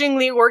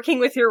 grudgingly working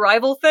with your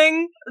rival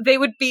thing, they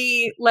would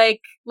be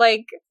like,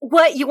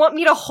 what, you want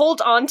me to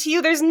hold on to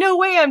you? There's no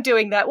way I'm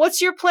doing that.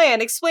 What's your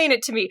plan? Explain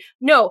it to me.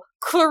 No,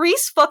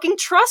 Clarice fucking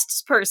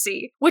trusts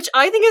Percy, which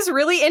I think is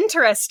really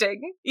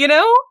interesting, you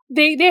know?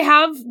 They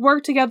have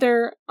worked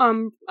together,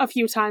 a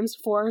few times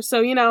before,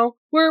 so, you know,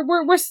 we're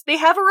they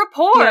have a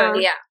rapport.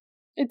 Yeah.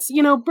 It's,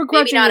 you know,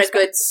 begrudging maybe not respect.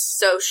 a good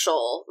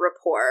social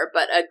rapport,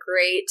 but a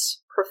great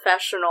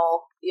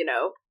professional, you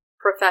know,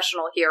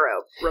 professional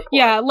hero rapport.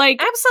 Yeah,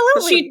 like,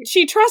 absolutely.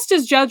 She trusts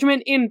his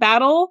judgment in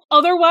battle,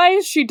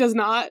 otherwise she does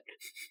not.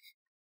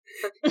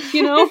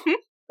 You know?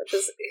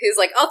 He's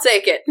like, I'll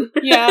take it.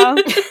 Yeah.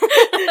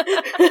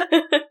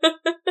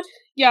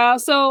 Yeah,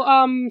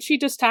 so, she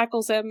just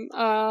tackles him,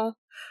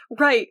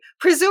 Right.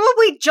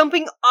 Presumably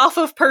jumping off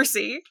of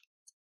Percy.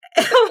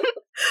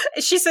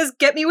 She says,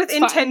 get me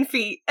within 10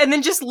 feet, and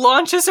then just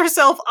launches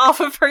herself off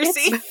of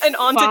Percy and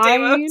onto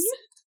Deimos.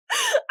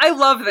 I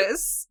love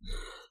this.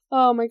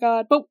 Oh my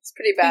god. But it's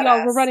pretty badass.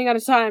 Y'all, we're running out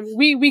of time.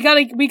 We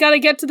gotta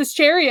get to this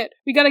chariot.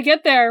 We gotta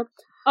get there.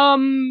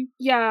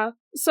 Yeah.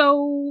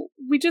 So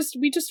we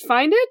just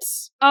find it.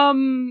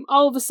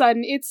 All of a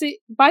sudden it's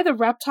by the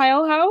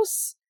reptile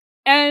house,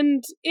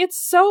 and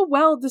it's so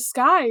well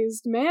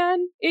disguised,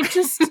 man. It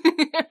just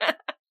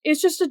it's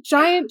just a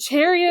giant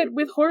chariot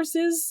with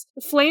horses,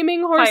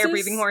 flaming horses.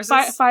 Fire-breathing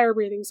horses.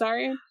 Fire-breathing,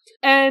 sorry.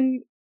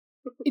 And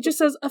it just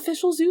says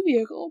official zoo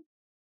vehicle.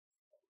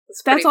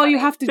 That's all you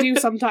have to do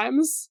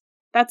sometimes.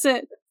 That's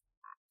it.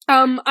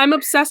 I'm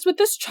obsessed with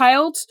this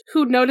child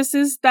who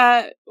notices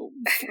that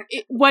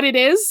what it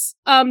is.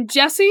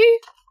 Jesse,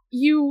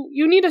 you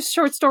need a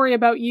short story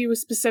about you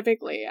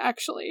specifically,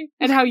 actually,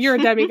 and how you're a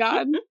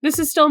demigod. This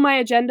is still my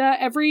agenda.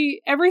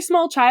 Every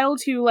small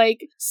child who,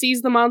 like,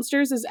 sees the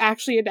monsters is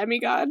actually a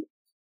demigod.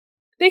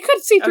 They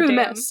could see through the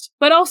mist,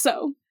 but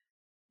also,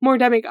 more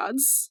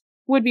demigods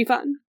would be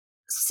fun.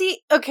 See,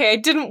 okay, I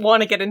didn't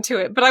want to get into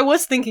it, but I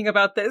was thinking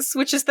about this,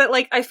 which is that,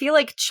 like, I feel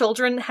like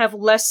children have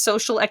less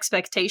social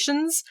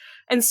expectations,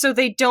 and so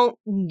they don't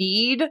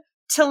need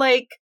to,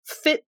 like,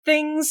 fit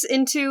things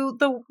into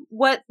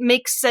what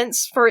makes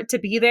sense for it to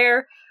be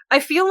there. I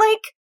feel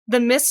like the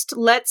mist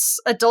lets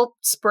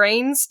adults'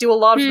 brains do a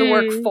lot of the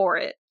work for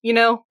it, you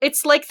know?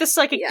 It's like the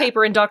psychic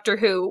paper in Doctor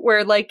Who,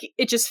 where, like,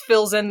 it just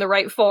fills in the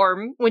right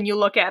form when you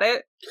look at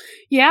it.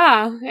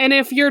 Yeah, and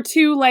if you're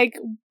too, like,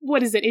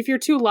 what is it? If you're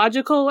too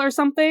logical or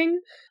something,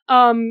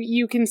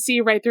 you can see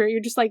right through it.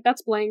 You're just like,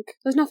 that's blank.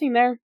 There's nothing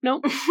there.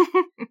 Nope.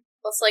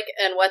 Well, it's like,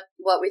 and what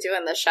we do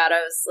in the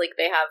shadows, like,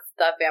 they have,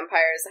 the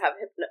vampires have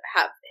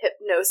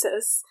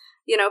hypnosis,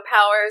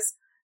 powers,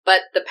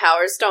 but the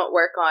powers don't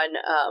work on,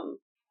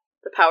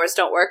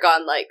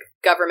 like,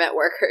 government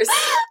workers.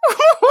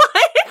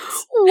 What?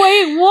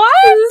 Wait,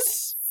 what?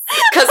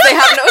 Because they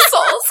have no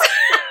souls.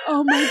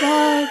 Oh my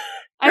god.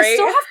 Right? I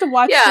still have to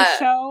watch the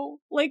show,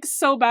 like,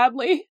 so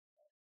badly.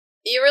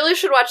 You really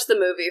should watch the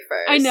movie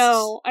first. I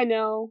know. I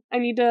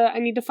need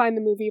to find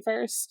the movie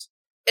first.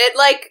 It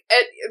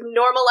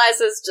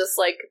normalizes just,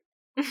 like,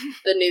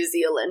 the New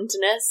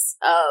Zealandness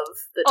of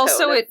the tone.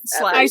 Also, it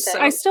slaps.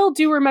 I still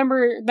do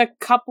remember the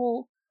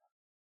couple.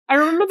 I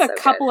remember the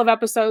couple of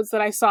episodes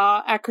that I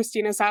saw at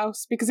Christina's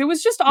house, because it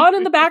was just on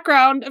in the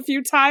background a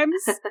few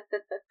times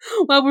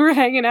while we were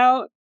hanging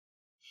out.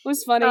 It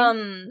was funny.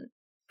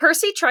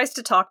 Percy tries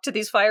to talk to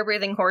these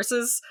fire-breathing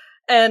horses,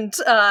 and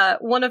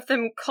one of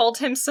them called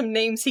him some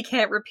names he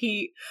can't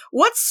repeat.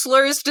 What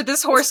slurs did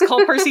this horse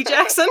call Percy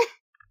Jackson?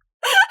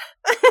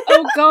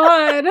 Oh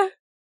god.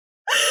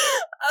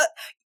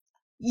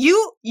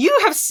 You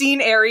have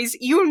seen Ares.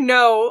 You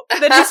know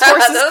that his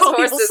horses call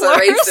people slurs.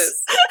 Are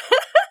racist.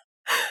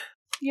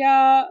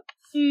 Yeah.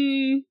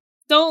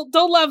 Don't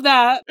love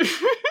that.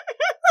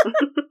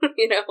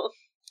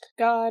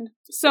 God.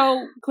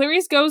 So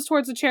Clarice goes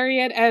towards the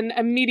chariot, and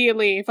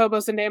immediately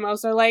Phobos and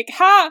Deimos are like,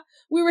 "Ha!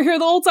 We were here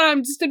the whole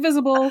time, just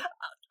invisible."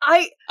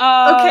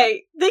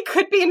 Okay, they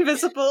could be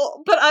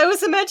invisible, but I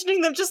was imagining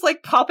them just,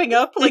 like, popping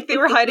up like they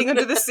were hiding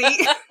under the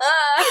seat.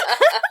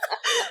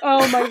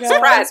 Oh my god.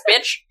 Surprise,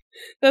 bitch.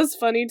 That's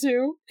funny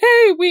too.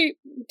 Hey,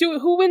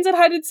 who wins at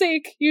hide and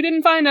seek? You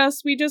didn't find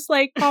us. We just,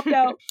 like, popped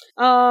out.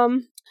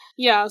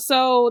 Yeah,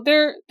 so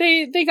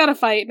they gotta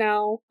fight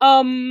now.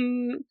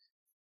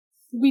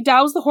 We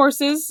douse the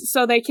horses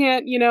so they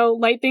can't,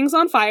 light things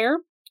on fire.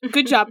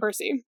 Good job,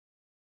 Percy.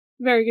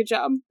 Very good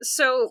job.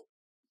 So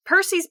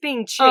Percy's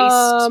being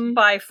chased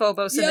by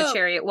Phobos in the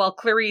chariot while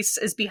Clarice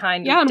is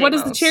behind Yeah, and Deimos. what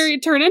does the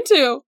chariot turn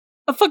into?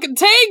 A fucking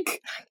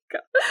tank!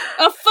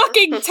 A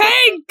fucking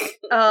tank!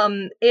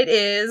 It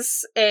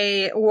is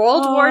a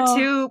World War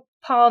II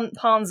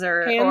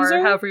Panzer,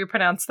 or however you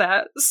pronounce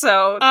that.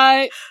 So,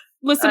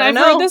 listen, I've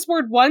heard this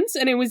word once,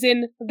 and it was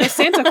in the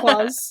Santa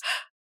Claus,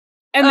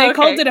 and they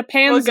called it a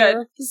Panzer.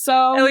 Well,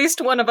 so at least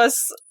one of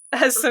us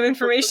has some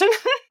information.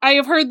 I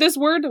have heard this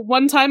word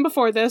one time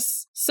before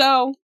this,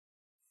 so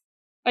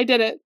I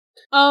did it.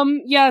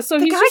 Yeah, so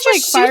the he's guy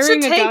just like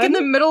firing shoots a tank gun in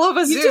the middle of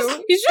a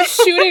zoo. He's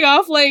just shooting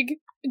off, like,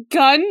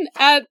 gun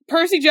at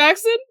Percy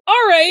Jackson?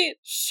 Alright,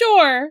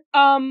 sure.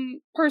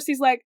 Percy's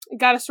like,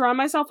 gotta surround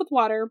myself with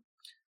water.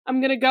 I'm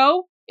gonna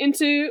go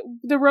into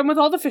the room with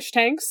all the fish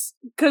tanks,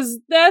 because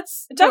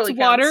that's water,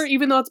 counts.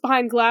 even though it's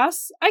behind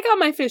glass. I got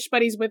my fish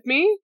buddies with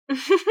me,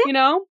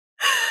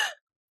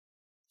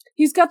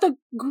 He's got the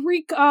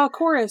Greek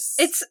chorus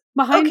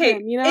behind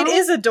him, It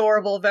is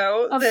adorable,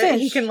 though, that fish.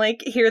 he can,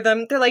 like, hear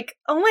them. They're like,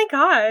 oh my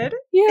god,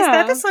 yeah. Is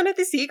that the son of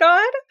the sea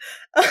god?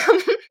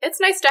 It's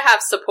nice to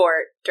have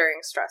support during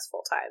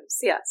stressful times,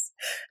 yes.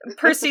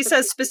 Percy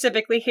says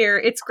specifically here,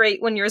 it's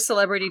great when you're a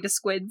celebrity to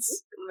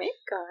squids. Oh my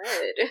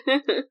god.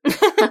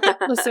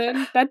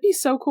 Listen, that'd be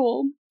so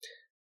cool.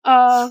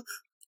 And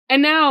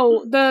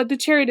now the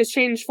chariot has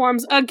changed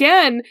forms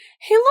again.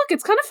 Hey, look,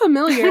 it's kind of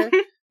familiar.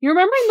 You're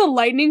remembering the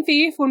lightning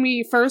thief when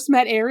we first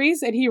met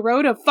Ares and he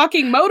rode a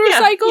fucking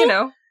motorcycle?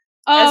 Yeah,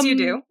 as you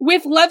do.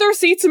 With leather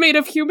seats made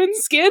of human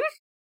skin?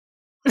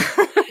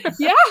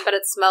 Yeah. But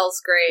it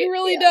smells great. It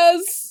really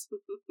does.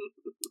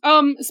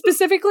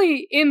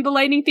 Specifically in the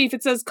lightning thief,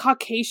 it says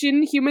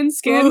Caucasian human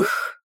skin.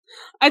 Oof.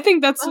 I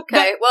think that's...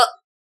 Okay, well,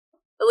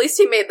 at least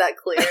he made that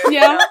clear.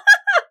 Yeah.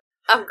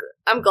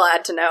 I'm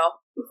glad to know.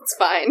 It's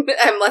fine.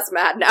 I'm less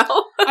mad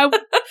now.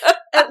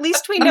 At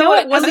least we know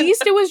it wasn't. At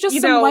least it was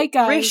just some white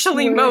guys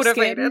racially who were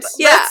motivated. skins.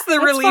 Yeah, that's the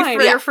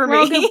relief for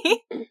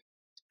me.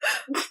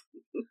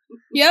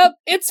 Yep,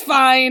 it's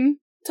fine.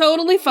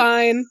 Totally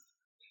fine.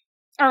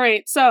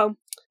 Alright, so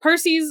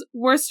Percy's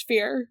worst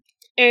fear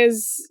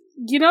is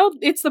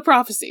it's the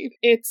prophecy.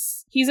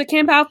 He's a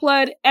Camp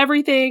Half-Blood,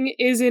 everything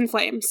is in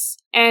flames.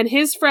 And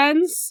his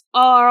friends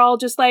are all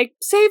just like,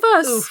 save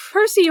us! Oof.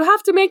 Percy, you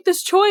have to make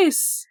this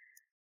choice!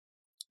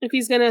 If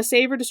he's gonna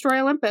save or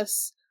destroy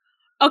Olympus.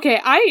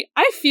 Okay, I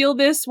feel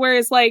this where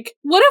it's like,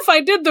 what if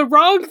I did the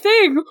wrong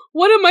thing?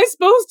 What am I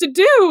supposed to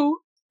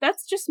do?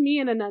 That's just me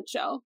in a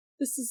nutshell.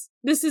 This is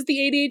the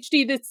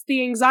ADHD, that's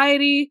the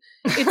anxiety.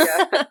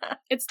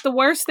 It's the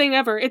worst thing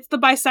ever. It's the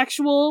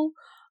bisexual,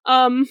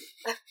 Don't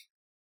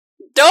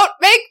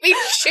make me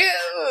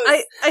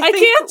choose! I think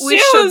can't we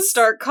choose. should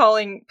start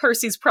calling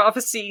Percy's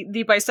prophecy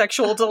the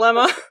bisexual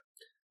dilemma.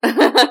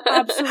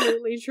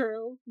 Absolutely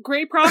true.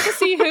 Great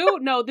prophecy, who?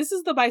 No, this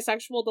is the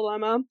bisexual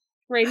dilemma.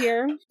 Right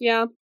here.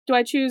 Yeah. Do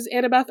I choose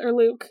Annabeth or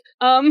Luke?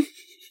 God,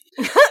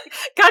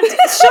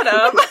 shut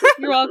up.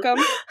 You're welcome.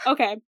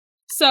 Okay.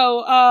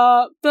 So,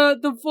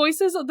 the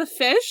voices of the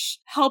fish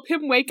help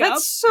him wake up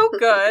That's so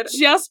good.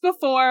 just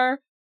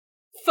before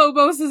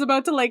Phobos is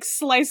about to,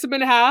 slice him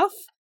in half.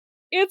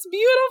 It's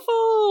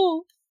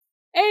beautiful!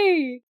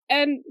 Hey!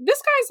 And this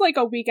guy's,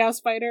 a weak-ass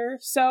fighter,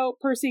 so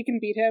Percy can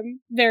beat him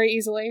very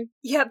easily.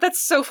 Yeah,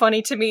 that's so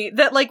funny to me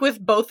that,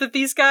 with both of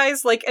these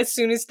guys, as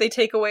soon as they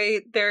take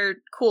away their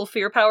cool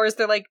fear powers,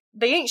 they're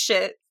they ain't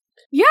shit.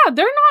 Yeah,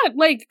 they're not,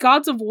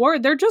 gods of war,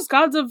 they're just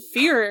gods of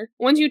fear.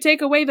 Once you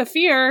take away the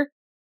fear,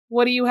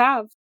 what do you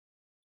have?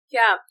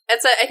 Yeah,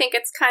 I think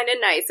it's kind of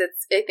nice.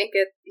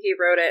 He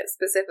wrote it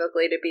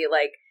specifically to be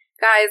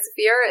guys,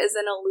 fear is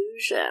an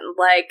illusion.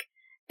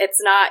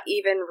 It's not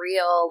even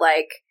real.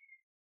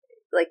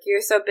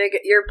 You're so big,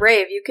 you're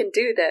brave, you can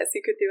do this,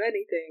 you could do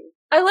anything.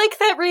 I like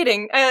that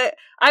reading. I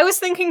was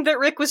thinking that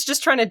Rick was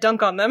just trying to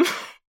dunk on them.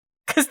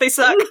 Because they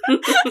suck.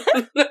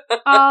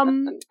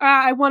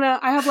 I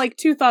have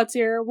two thoughts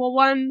here. Well,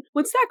 one,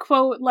 what's that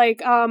quote?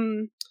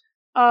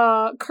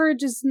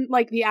 Courage isn't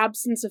the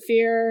absence of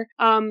fear.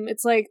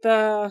 It's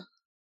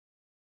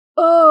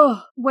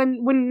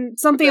when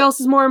something else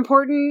is more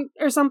important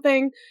or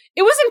something.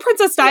 It was in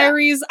Princess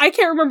Diaries. Yeah. I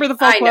can't remember the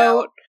full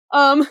quote.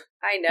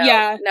 I know.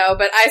 Yeah. No,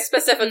 but I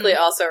specifically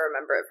also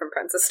remember it from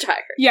Princess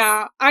Diaries.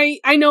 Yeah, I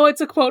know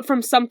it's a quote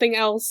from something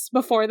else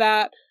before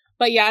that.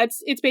 But yeah,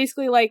 it's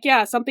basically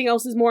something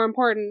else is more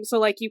important.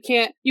 So you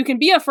can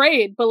be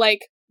afraid, but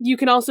you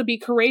can also be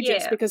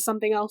courageous because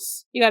something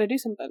else, you gotta do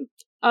something.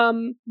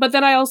 But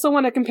then I also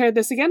want to compare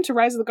this again to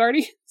Rise of the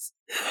Guardians.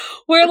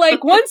 Where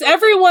once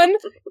everyone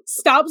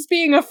stops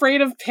being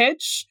afraid of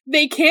Pitch,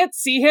 they can't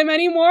see him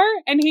anymore,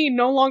 and he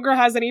no longer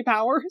has any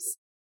powers.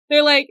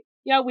 They're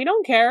yeah, we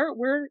don't care.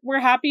 We're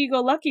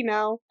happy-go-lucky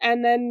now.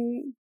 And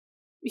then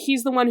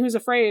he's the one who's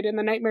afraid, and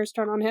the nightmares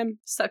turn on him.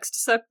 Sucks to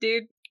suck,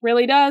 dude.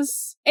 Really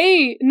does.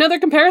 Hey, another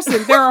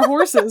comparison. There are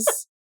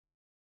horses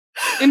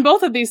in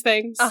both of these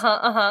things.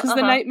 Because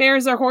the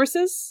nightmares are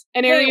horses,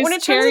 and Ares' when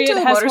it turns chariot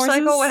into a has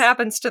motorcycle, horses. what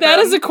happens to them? That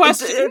is a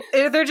question.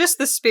 They're just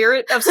the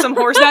spirit of some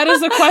horse. That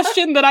is a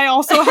question that I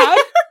also have.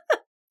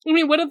 I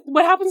mean,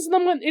 what happens to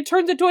them when it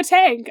turns into a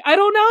tank? I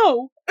don't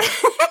know.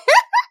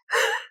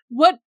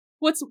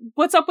 What's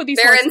up with these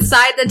They're horses?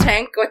 inside the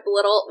tank with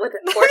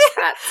horse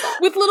hats on.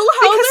 With little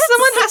helmets? Because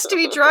someone has to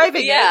be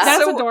driving Yeah. it.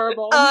 That's so,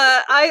 adorable.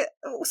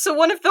 So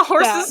one of the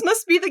horses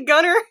must be the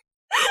gunner.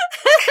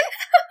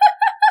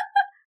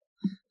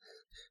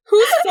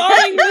 Who's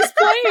flying this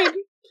plane?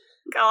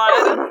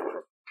 God.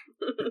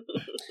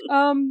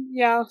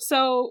 Yeah,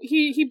 so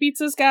he beats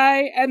this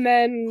guy, and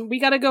then we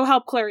gotta go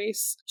help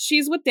Clarice.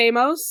 She's with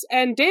Deimos,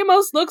 and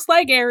Deimos looks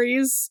like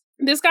Ares.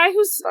 This guy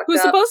who's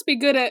supposed to be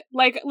good at,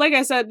 like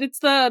I said, it's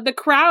the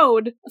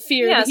crowd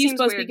fear that he's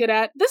supposed to be good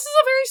at. This is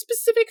a very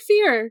specific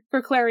fear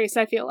for Clarice,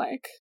 I feel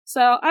like.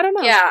 So, I don't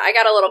know. Yeah, I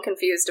got a little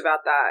confused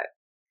about that.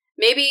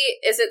 Maybe,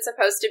 is it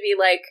supposed to be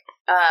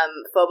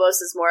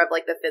Phobos is more of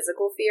the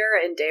physical fear,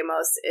 and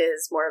Deimos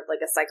is more of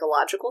a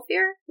psychological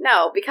fear?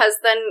 No, because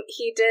then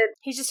he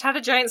just had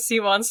a giant sea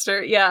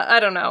monster. Yeah, I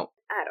don't know.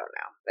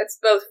 It's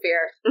both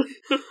fear.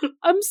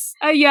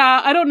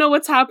 I don't know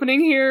what's happening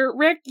here.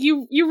 Rick,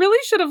 you really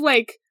should have,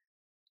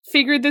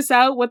 figured this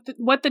out,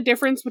 what the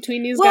difference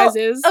between these guys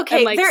is.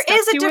 Okay, and, there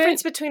is a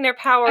difference between their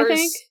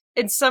powers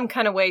in some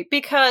kind of way,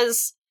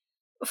 because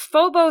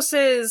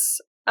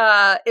Phobos's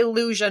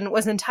illusion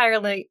was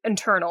entirely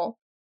internal.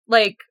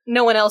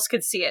 No one else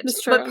could see it.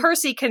 But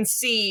Percy can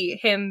see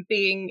him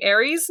being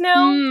Ares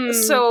now,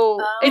 so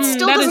it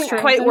still doesn't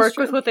quite work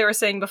with what they were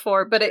saying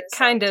before, but it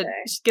kind of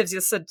gives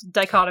us a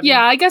dichotomy.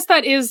 Yeah, I guess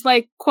that is,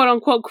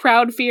 quote-unquote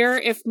crowd fear,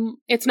 if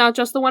it's not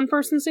just the one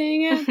person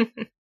seeing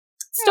it.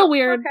 Still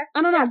weird. Okay.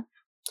 I don't know.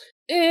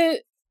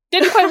 It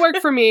didn't quite work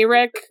for me,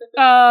 Rick.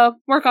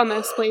 Work on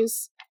this,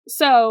 please.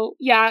 So,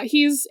 yeah,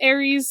 he's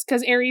Ares,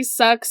 because Ares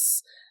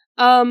sucks.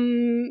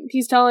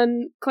 He's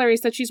telling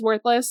Clarice that she's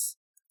worthless.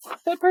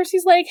 But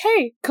Percy's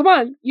hey, come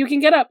on, you can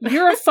get up.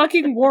 You're a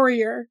fucking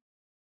warrior.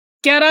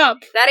 Get up.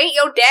 That ain't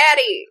your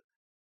daddy.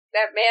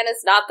 That man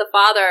is not the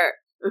father.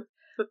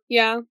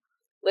 Yeah.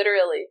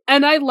 Literally.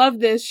 And I love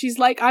this. She's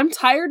I'm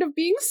tired of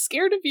being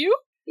scared of you.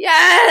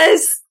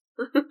 Yes!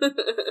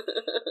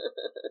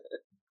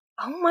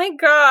 Oh my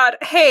god.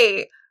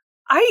 Hey,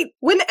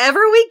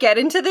 whenever we get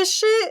into this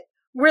shit,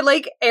 where,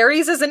 like,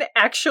 Ares is an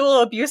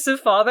actual abusive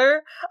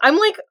father, I'm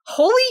like,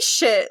 holy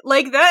shit,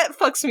 like, that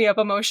fucks me up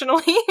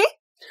emotionally.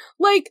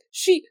 Like,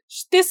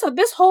 this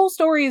whole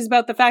story is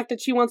about the fact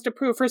that she wants to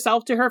prove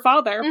herself to her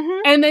father.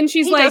 Mm-hmm. And then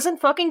she's he like... He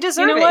doesn't fucking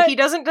deserve you know it. what? He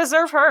doesn't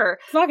deserve her.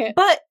 Fuck it.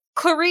 But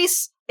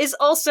Clarice is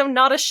also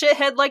not a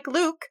shithead like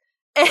Luke,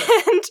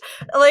 and,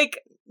 like,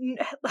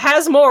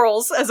 has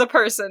morals as a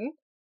person.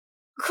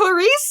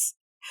 Clarice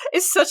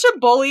is such a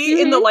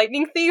bully in The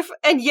Lightning Thief,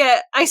 and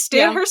yet I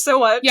stand her so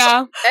much.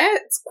 Yeah.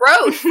 It's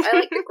growth. I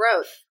like the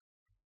growth.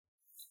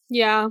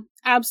 Yeah,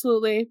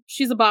 absolutely.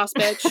 She's a boss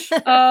bitch.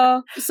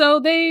 So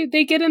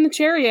they get in the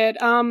chariot.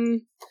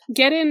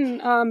 Get in,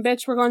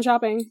 bitch, we're going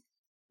shopping.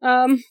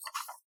 And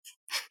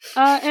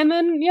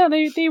then, yeah,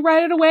 they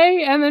ride it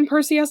away, and then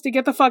Percy has to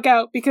get the fuck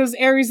out because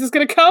Ares is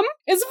gonna come.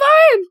 It's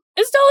fine!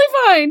 It's totally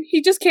fine!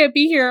 He just can't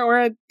be here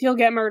or he'll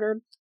get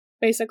murdered,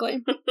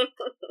 basically.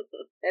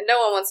 And no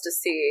one wants to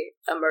see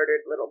a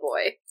murdered little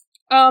boy.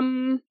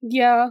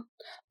 Yeah.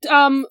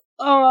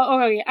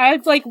 Okay. I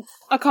have, like,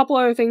 a couple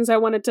other things I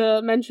wanted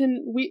to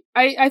mention.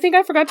 I think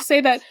I forgot to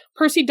say that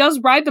Percy does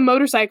ride the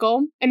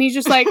motorcycle, and he's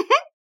just like,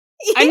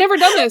 I've never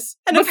done this,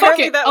 and but fuck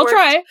it, I'll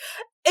try.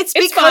 It's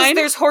because fine.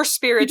 There's horse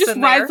spirits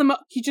in there.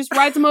 He just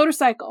rides a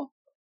motorcycle.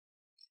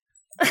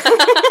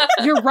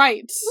 You're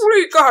right.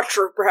 We got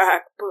your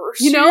back,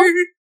 Percy. You know,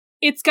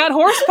 it's got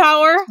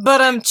horsepower. But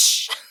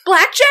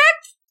Blackjack?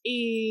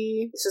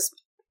 It's just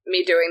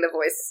me doing the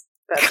voice.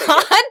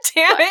 God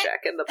damn it!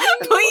 Blackjack in the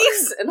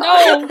Please,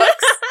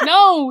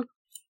 no.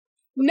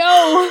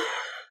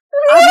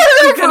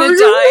 I'm gonna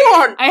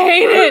die. I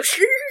hate it.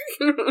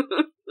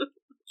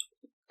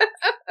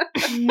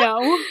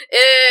 No.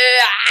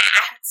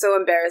 So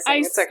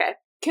embarrassing. It's okay.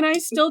 Can I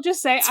still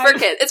just say... It's for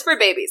kids. It's for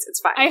babies. It's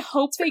fine. I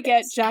hope they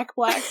get Jack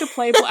Black to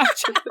play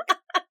Blackjack.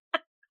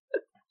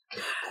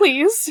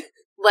 Please.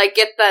 Like,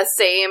 get the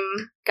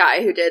same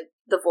guy who did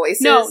the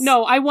voices?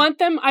 No. I want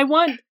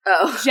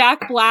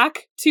Jack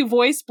Black to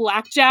voice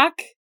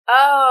Blackjack.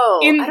 Oh,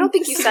 I don't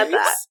think you said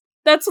that.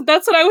 That's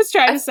what I was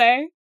trying to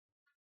say.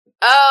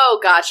 Oh,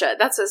 gotcha.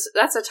 That's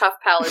a tough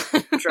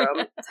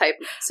palindrome type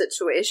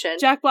situation.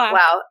 Jack Black.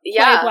 Wow.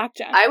 Yeah.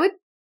 Blackjack. I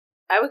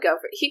would go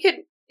for he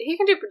can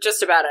do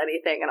just about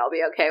anything and I'll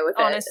be okay with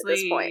it at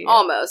this point.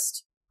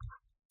 Almost.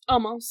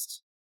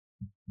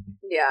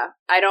 Yeah.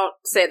 I don't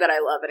say that I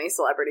love any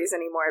celebrities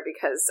anymore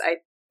because I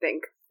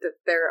think that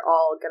they're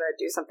all gonna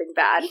do something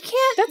bad. You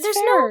can't. There's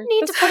fair. no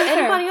need That's to put fair.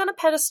 anybody on a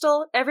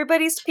pedestal.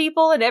 Everybody's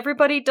people and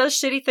everybody does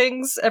shitty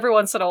things every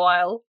once in a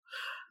while.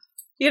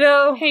 You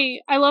know?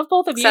 Hey, I love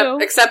both of you.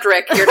 Except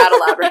Rick. You're not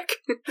allowed, Rick.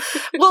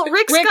 Well,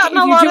 Rick's gotten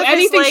a lot of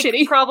his,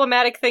 like,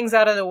 problematic things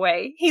out of the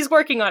way. He's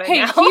working on it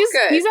now.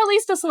 He's at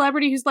least a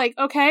celebrity who's like,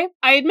 okay,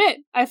 I admit,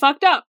 I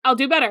fucked up. I'll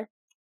do better.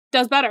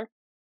 Does better.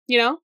 You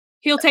know?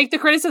 He'll take the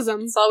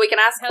criticism. That's all we can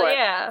ask for.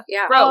 Yeah.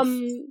 Yeah. Growth.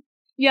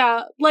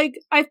 Yeah, like,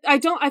 I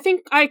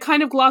think I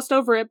kind of glossed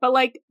over it, but,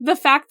 like, the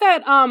fact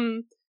that,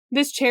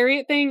 this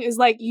chariot thing is,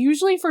 like,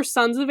 usually for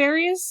sons of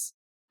Ares,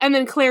 and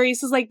then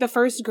Clarice is, like, the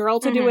first girl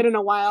to do it in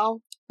a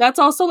while. That's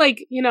also,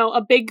 like, you know,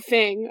 a big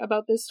thing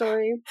about this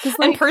story. Like,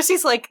 and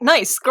Percy's like,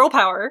 nice, girl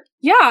power.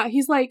 Yeah,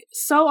 he's, like,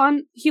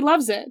 he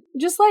loves it.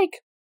 Just,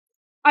 like,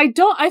 I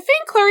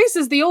think Clarice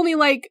is the only,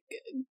 like,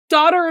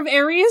 daughter of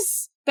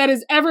Ares that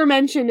is ever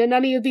mentioned in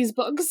any of these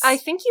books. I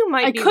think you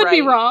might be right. I could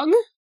be wrong.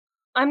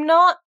 I'm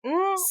not,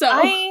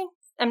 I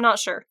am not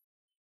sure.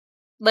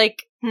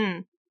 Like,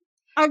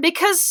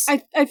 because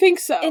I think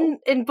so.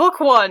 In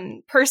book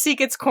 1, Percy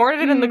gets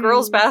cornered in the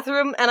girls'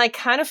 bathroom, and I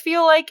kind of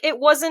feel like it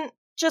wasn't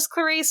just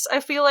Clarice. I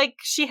feel like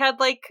she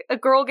had, like, a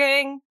girl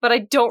gang, but I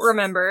don't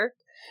remember.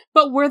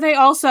 But were they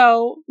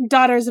also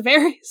daughters of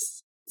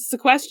Ares? It's the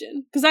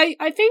question. Because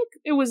I think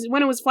it was,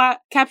 when it was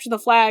Capture the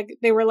Flag,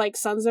 they were, like,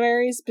 sons of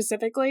Ares,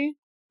 specifically.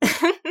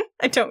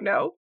 I don't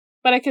know.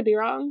 But I could be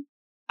wrong.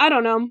 I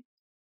don't know.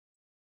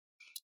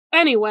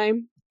 Anyway.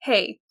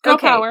 Hey, girl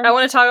okay, power. I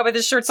want to talk about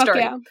this short story.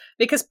 Yeah.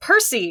 Because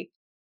Percy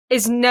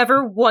is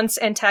never once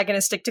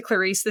antagonistic to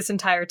Clarice this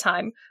entire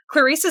time.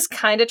 Clarice is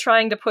kind of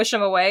trying to push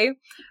him away,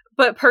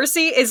 but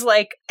Percy is,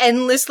 like,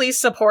 endlessly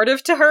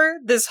supportive to her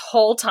this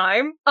whole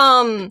time.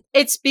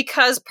 It's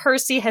because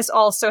Percy has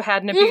also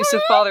had an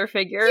abusive father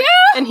figure,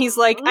 and he's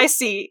like, I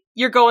see,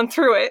 you're going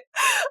through it.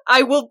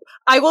 I will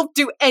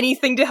do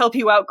anything to help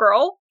you out,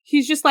 girl.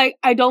 He's just like,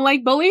 I don't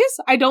like bullies,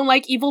 I don't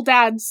like evil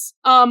dads.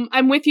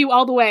 I'm with you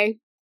all the way.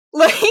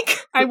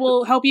 Like, I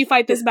will help you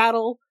fight this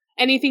battle.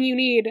 Anything you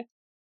need,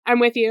 I'm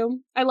with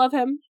you. I love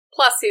him.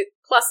 Plus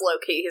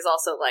low-key, he's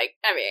also like,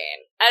 I mean,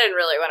 I didn't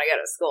really want to go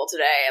to school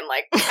today, and,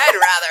 like, I'd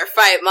rather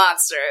fight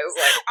monsters.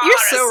 Like, you're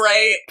honestly. so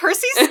right.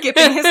 Percy's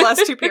skipping his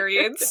last 2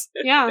 periods.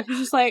 Yeah, he's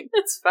just like,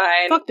 it's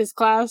fine. Fuck this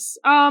class.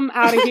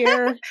 Out of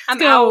here. I'm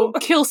Go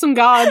out. Kill some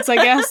gods, I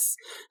guess.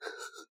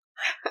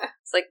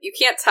 It's like, you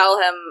can't tell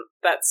him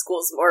that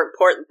school's more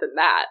important than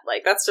that.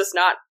 Like, that's just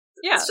not...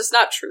 Yeah. It's just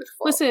not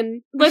truthful.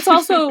 Listen, let's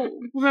also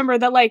remember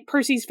that, like,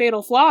 Percy's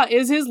fatal flaw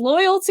is his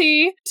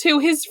loyalty to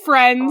his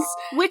friends.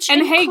 Which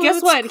and hey,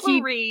 guess what?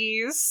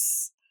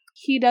 Clarice.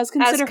 he does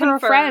consider her a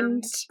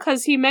friend,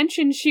 because he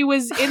mentioned she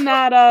was in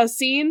that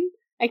scene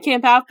at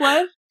Camp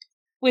Half-Blood.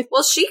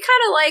 Well, she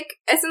kind of like,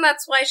 isn't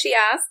that's why she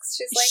asks?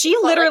 She's like, she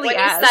literally like,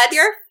 asks.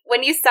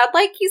 When you said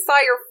like you saw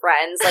your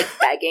friends like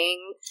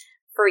begging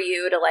for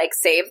you to like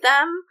save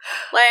them,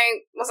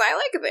 like, was I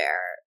like there?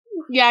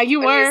 Yeah,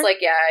 you were. He's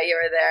like, yeah, you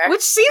were there.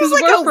 Which seems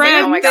like a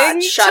weird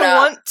thing to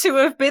want to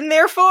have been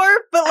there for,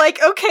 but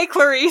like, okay,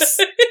 Clarice.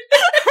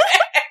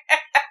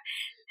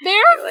 They're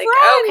like,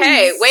 friends.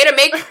 Okay, way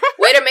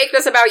to make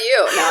this about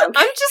you. No,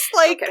 I'm just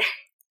like, okay.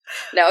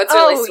 No, it's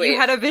really sweet. You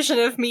had a vision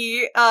of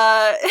me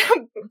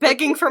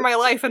begging for my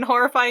life in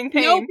horrifying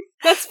pain. Nope,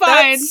 that's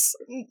fine. That's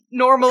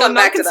normal and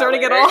not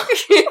concerning at all.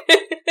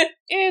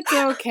 It's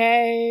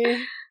okay.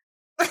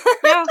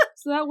 Yeah,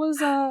 so that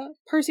was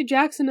Percy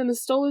Jackson and the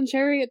Stolen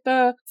Chariot,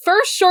 the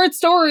first short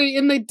story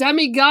in the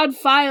Demigod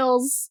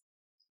Files.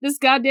 This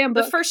goddamn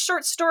book. The first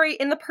short story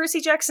in the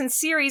Percy Jackson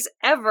series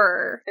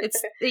ever. It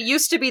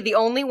used to be the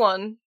only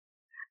one.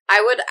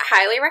 I would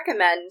highly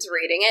recommend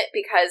reading it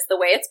because the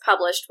way it's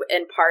published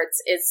in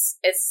parts is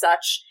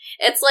such.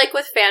 It's like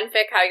with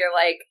fanfic, how you're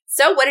like,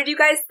 so what did you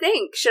guys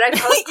think? Should I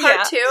post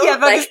part 2? Yeah,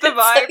 that's the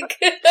vibe.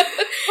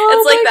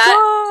 It's like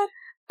that.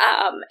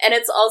 God. And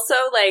it's also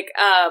like,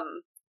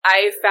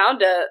 I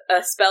found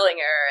a spelling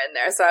error in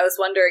there, so I was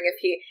wondering if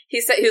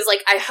he said, he was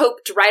like, I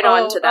hoped right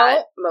onto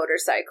that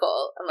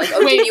motorcycle. I'm like,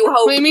 wait, did you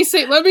hope? Let me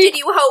see. Did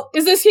you hope?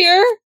 Is this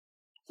here?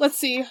 Let's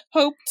see.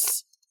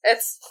 Hoped.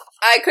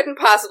 I couldn't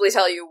possibly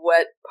tell you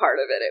what part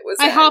of it was.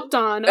 I hopped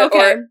on.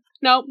 Okay.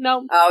 No.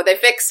 Oh, they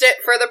fixed it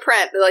for the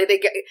print. Like the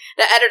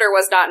editor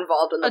was not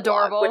involved in the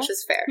Adorable. blog, which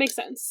is fair. Makes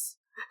sense.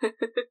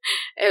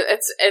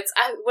 It's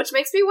which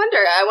makes me wonder.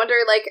 I wonder,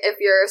 like, if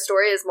your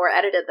story is more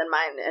edited than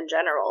mine in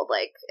general.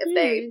 Like, if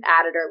they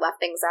added or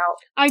left things out.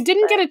 I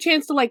didn't get a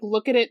chance to like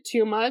look at it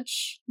too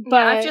much,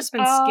 but I've just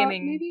been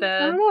skimming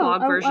the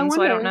blog version,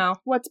 so I don't know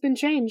what's been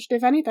changed,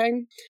 if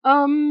anything.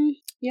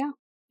 Yeah.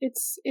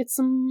 It's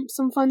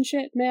some fun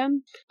shit,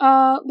 man.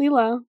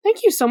 Leela,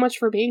 thank you so much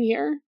for being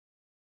here.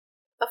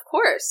 Of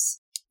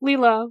course.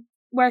 Leela,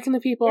 where can the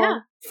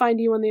people find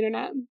you on the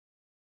internet?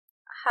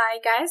 Hi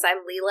guys, I'm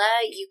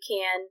Leela. You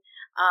can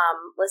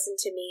listen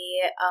to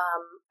me.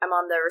 I'm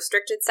on the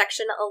restricted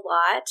section a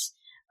lot.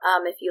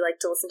 If you like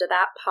to listen to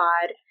that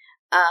pod.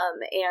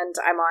 And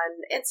I'm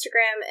on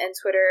Instagram and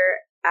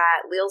Twitter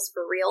at Leels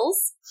for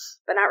Reels,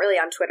 but not really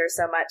on Twitter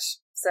so much.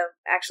 So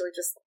actually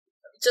just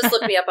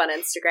look me up on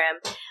Instagram.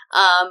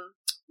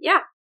 Yeah.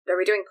 Are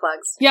we doing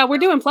plugs? Yeah, we're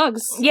doing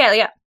plugs. Yeah.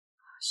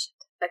 Oh,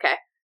 shit. Okay.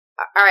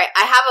 All right.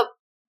 I have a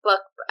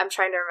book. I'm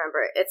trying to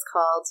remember. It's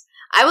called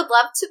I Would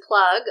Love to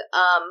Plug.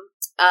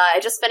 I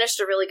just finished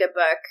a really good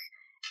book.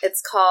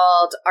 It's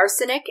called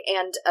Arsenic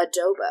and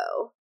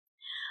Adobo.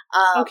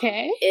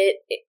 Okay. It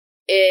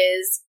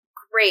is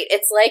great.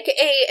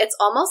 It's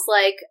almost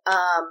like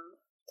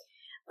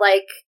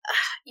like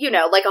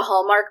a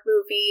Hallmark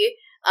movie.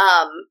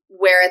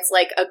 Where it's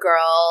like a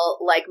girl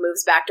like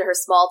moves back to her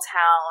small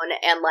town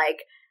and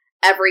like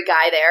every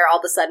guy there all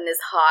of a sudden is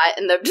hot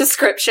and the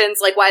descriptions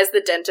like, why is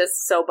the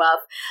dentist so buff?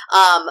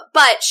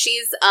 But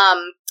she's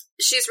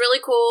really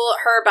cool.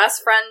 Her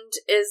best friend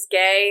is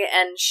gay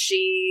and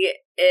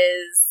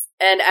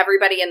and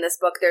everybody in this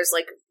book, there's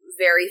like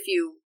very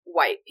few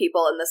white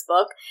people in this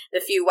book. The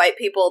few white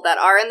people that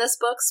are in this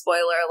book,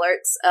 spoiler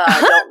alerts,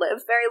 don't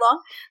live very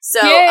long.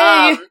 So,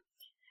 yay!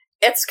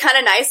 It's kind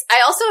of nice.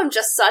 I also am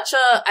just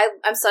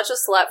I'm such a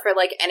slut for,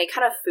 like, any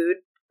kind of food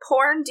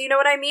porn. Do you know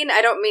what I mean?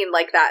 I don't mean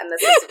like that in the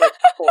sense of, like,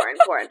 porn.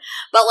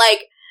 But,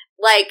 like,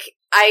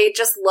 I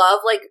just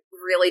love, like,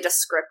 really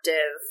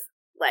descriptive,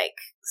 like,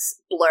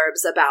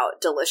 blurbs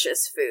about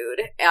delicious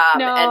food.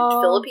 And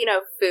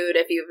Filipino food,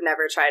 if you've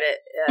never tried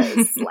it,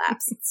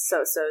 slaps. It's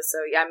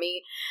so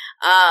yummy.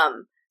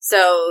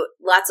 So,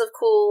 lots of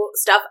cool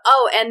stuff.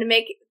 Oh, and to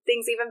make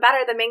things even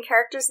better, the main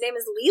character's name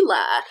is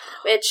Leela,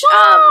 which,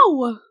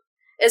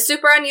 it's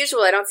super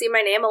unusual. I don't see my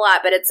name a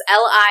lot, but it's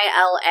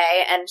Lila,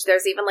 and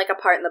there's even like a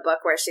part in the book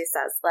where she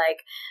says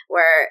like,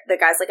 where the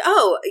guy's like,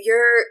 "Oh,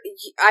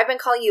 I've been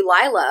calling you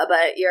Lila,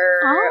 but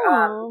your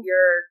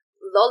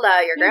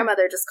Lola, your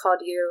grandmother just called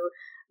you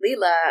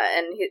Leela,"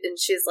 and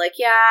she's like,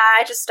 "Yeah,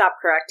 I just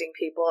stopped correcting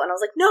people," and I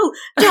was like, "No,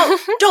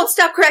 don't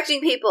stop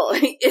correcting people.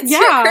 It's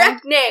your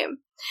correct name."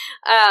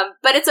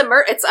 But it's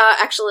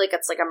actually like,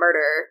 it's like a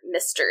murder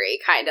mystery,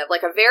 kind of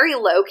like a very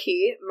low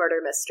key murder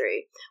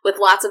mystery with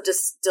lots of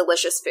just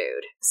delicious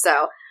food.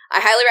 So I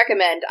highly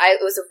recommend.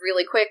 It was a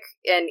really quick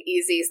and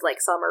easy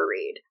like summer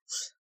read.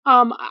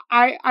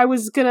 I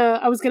was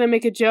gonna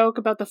make a joke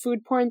about the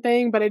food porn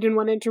thing, but I didn't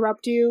want to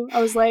interrupt you.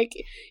 I was like,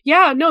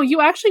 yeah, no,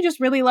 you actually just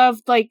really love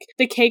like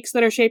the cakes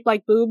that are shaped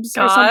like boobs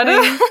or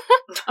something.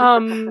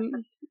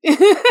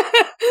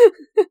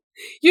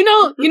 You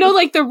know,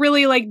 like the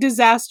really like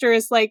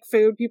disastrous like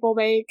food people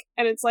make,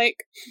 and it's like,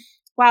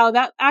 wow,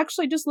 that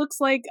actually just looks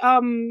like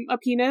a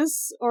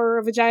penis or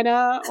a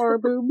vagina or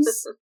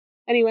boobs.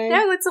 Anyway,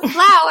 no, it's a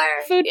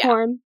flower. Food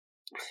porn.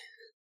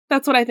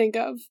 That's what I think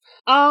of.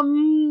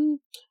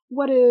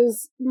 What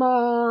is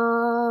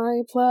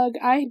my plug?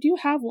 I do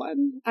have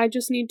one. I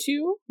just need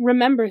to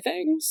remember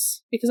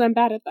things because I'm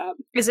bad at that.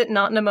 Is it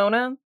not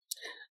Nimona?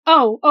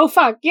 Oh,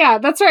 fuck. Yeah,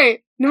 that's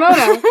right.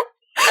 Nimona.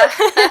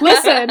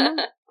 Listen,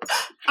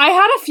 I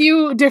had a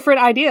few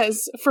different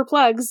ideas for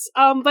plugs,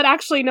 but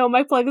actually, no,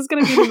 my plug is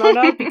going to be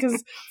Nimona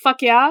because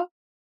fuck yeah.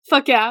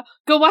 Fuck yeah.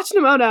 Go watch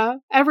Nimona,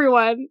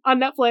 everyone,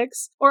 on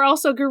Netflix. Or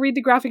also go read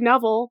the graphic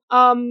novel.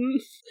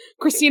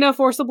 Christina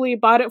forcibly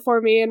bought it for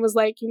me and was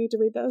like, you need to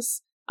read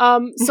this.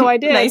 So I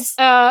did. Nice.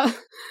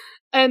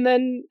 And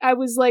then I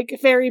was like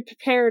very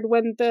prepared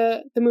when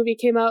the movie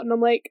came out, and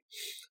I'm like,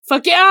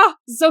 fuck yeah!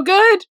 It's so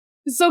good!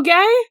 It's so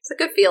gay! It's a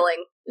good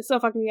feeling. It's so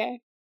fucking gay.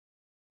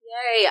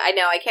 Yay, I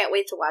know, I can't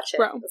wait to watch it.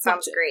 Bro, That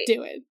sounds great.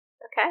 Do it.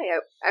 Okay,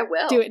 I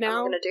will. Do it now.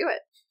 I'm gonna do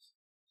it.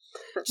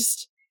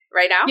 Just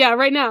right now? Yeah,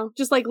 right now.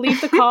 Just like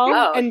leave the call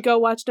Oh. and go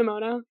watch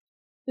Nimona.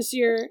 It's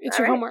your All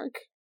right. homework.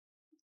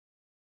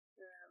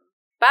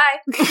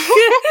 Bye.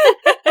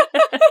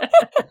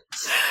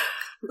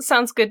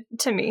 Sounds good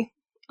to me.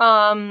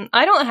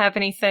 I don't have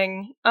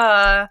anything.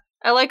 I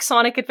like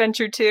Sonic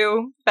Adventure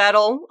 2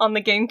 Battle on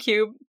the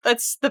GameCube.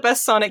 That's the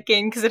best Sonic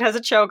game because it has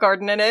a Chow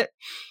Garden in it.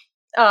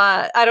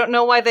 I don't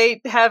know why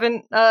they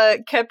haven't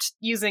kept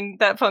using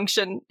that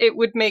function. It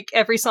would make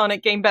every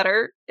Sonic game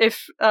better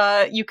if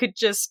you could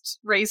just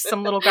raise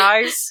some little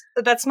guys.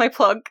 That's my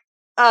plug.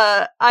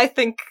 I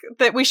think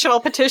that we should all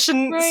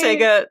petition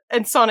Sega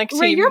and Sonic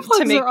Team your to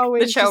plugs make are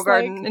always the Chow just,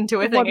 Garden like, into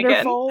a thing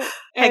again.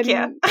 Heck and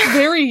yeah.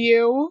 Very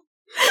you.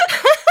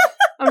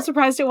 I'm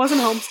surprised it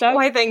wasn't Homestuck.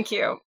 Why, thank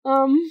you.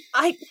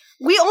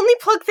 We only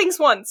plug things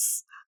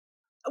once.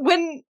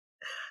 When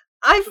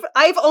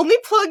I've only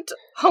plugged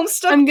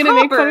Homestuck I'm gonna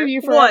make fun proper of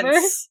you forever.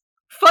 once.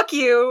 Fuck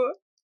you.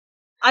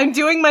 I'm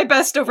doing my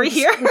best over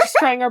here. We're just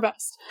trying our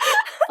best.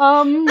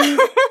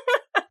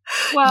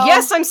 Well,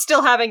 yes, I'm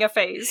still having a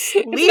phase.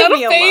 Leave it's not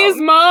me a phase,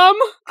 alone. Mom.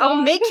 I'll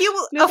God. make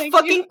you No, a thank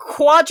fucking you.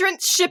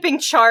 quadrant shipping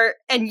chart,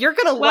 and you're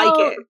gonna like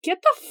it.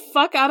 Get the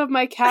fuck out of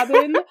my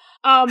cabin.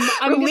 I'm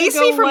Release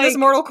gonna go, me from this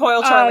mortal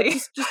coil, Charlie.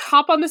 Just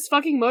hop on this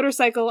fucking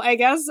motorcycle. I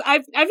guess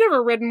I've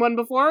never ridden one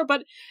before,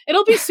 but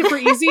it'll be super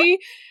easy.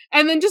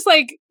 And then just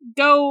like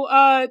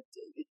go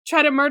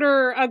try to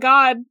murder a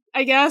god.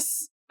 I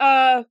guess.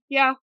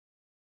 Yeah.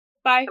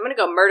 Bye. I'm gonna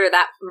go murder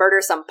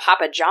some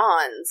Papa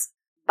Johns.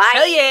 Bye.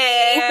 Hell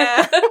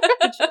yeah!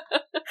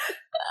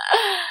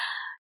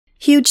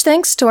 Huge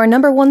thanks to our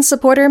 #1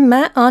 supporter,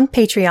 Matt, on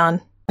Patreon.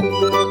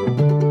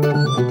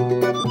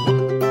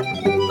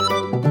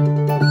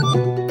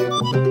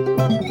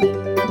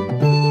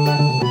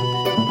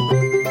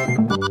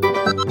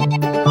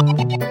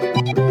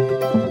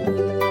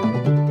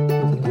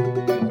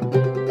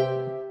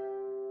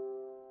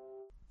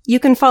 You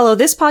can follow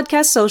this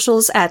podcast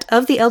socials at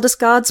Of the Eldest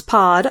Gods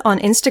Pod on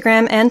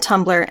Instagram and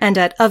Tumblr, and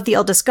at Of the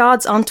Eldest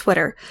Gods on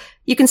Twitter.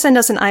 You can send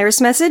us an iris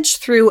message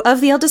through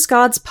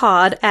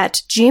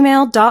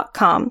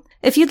oftheeldestgodspod@gmail.com.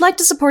 If you'd like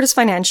to support us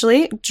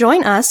financially,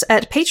 join us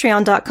at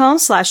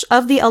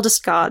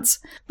patreon.com/oftheeldestgods.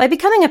 By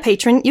becoming a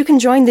patron, you can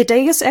join the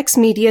Deus Ex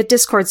Media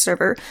Discord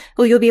server,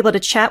 where you'll be able to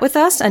chat with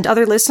us and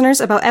other listeners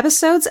about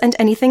episodes and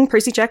anything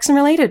Percy Jackson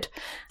related.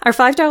 Our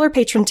 $5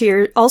 patron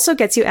tier also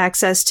gets you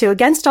access to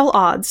Against All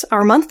Odds,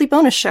 our monthly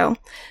bonus show.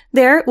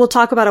 There, we'll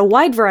talk about a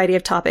wide variety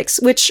of topics,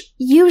 which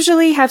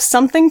usually have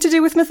something to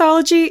do with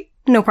mythology.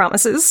 No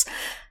promises.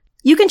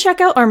 You can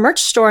check out our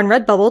merch store on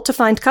Redbubble to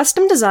find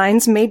custom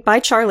designs made by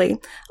Charlie.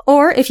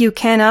 Or if you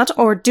cannot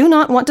or do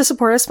not want to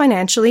support us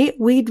financially,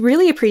 we'd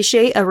really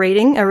appreciate a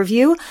rating, a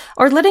review,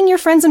 or letting your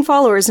friends and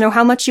followers know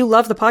how much you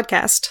love the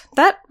podcast.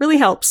 That really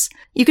helps.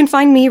 You can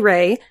find me,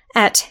 Ray,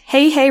 at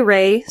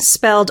HeyHeyRay,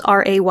 spelled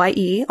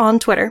R-A-Y-E, on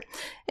Twitter.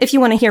 If you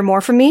want to hear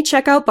more from me,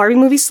 check out Barbie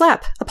Movie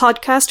Slap, a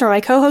podcast where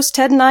my co-host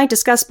Ted and I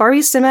discuss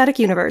Barbie's cinematic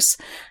universe.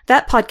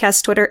 That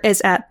podcast Twitter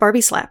is at Barbie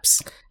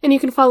Slaps. And you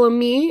can follow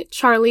me,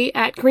 Charlie,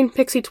 at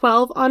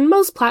GreenPixie12 on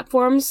most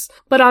platforms,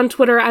 but on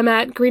Twitter I'm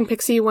at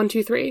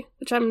GreenPixie123,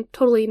 which I'm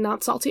totally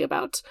not salty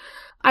about.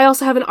 I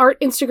also have an art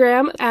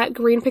Instagram at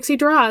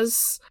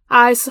GreenPixieDraws.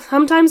 I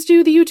sometimes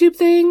do the YouTube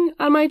thing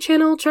on my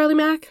channel, Charlie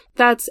Mac.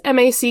 That's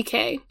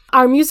M-A-C-K.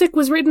 Our music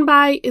was written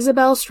by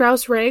Isabel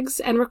Strauss-Riggs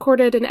and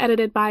recorded and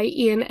edited by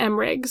Ian M.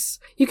 Riggs.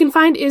 You can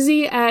find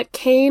Izzy at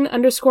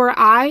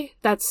Kane_I,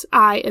 that's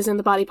I as in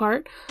the body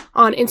part,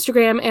 on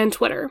Instagram and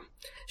Twitter.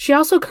 She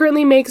also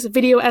currently makes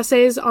video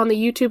essays on the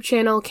YouTube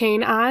channel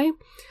Kane I.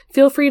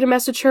 Feel free to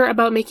message her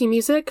about making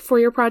music for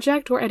your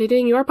project or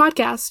editing your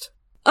podcast.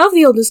 Of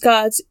the Eldest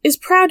Gods is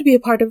proud to be a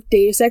part of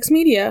Deus Ex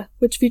Media,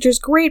 which features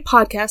great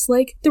podcasts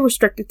like The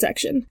Restricted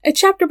Section, a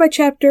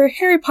chapter-by-chapter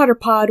Harry Potter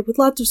pod with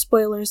lots of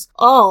spoilers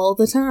all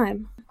the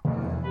time.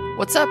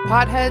 What's up,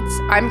 potheads?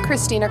 I'm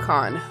Christina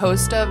Kahn,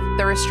 host of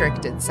The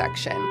Restricted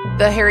Section,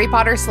 the Harry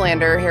Potter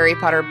Slander Harry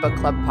Potter Book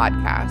Club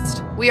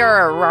podcast. We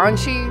are a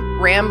raunchy,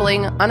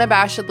 rambling,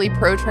 unabashedly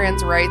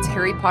pro-trans rights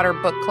Harry Potter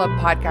book club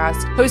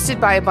podcast hosted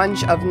by a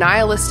bunch of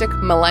nihilistic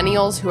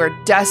millennials who are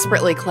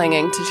desperately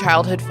clinging to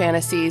childhood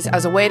fantasies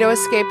as a way to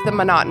escape the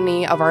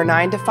monotony of our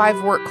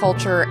 9-to-5 work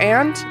culture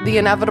and the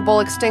inevitable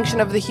extinction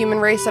of the human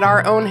race at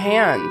our own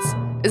hands.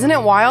 Isn't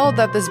it wild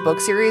that this book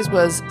series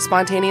was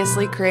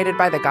spontaneously created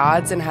by the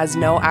gods and has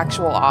no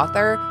actual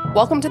author?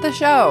 Welcome to the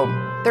show.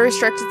 The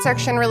Restricted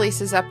Section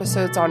releases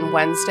episodes on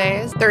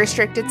Wednesdays. The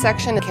Restricted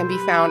Section can be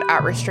found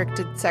at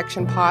Restricted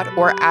Section Pod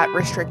or at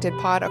Restricted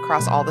Pod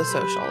across all the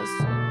socials.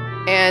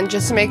 And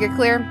just to make it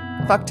clear,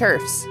 fuck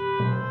TERFs.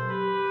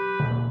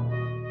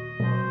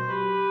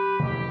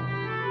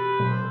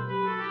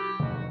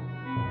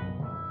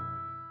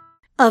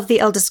 Of the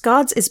Eldest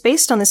Gods is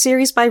based on the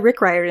series by Rick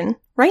Riordan.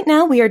 Right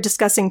now, we are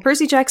discussing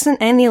Percy Jackson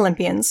and the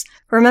Olympians.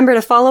 Remember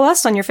to follow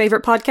us on your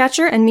favorite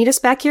podcatcher and meet us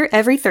back here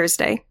every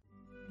Thursday.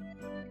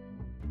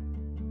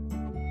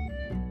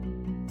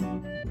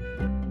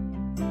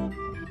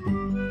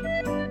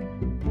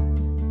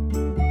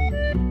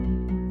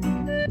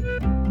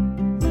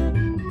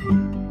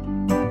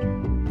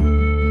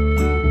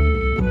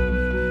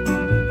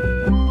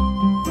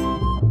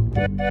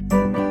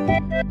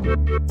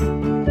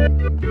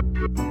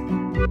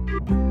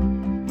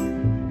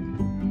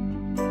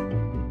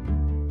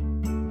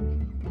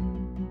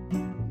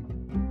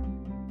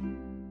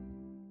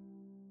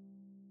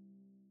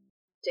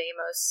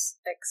 Deimos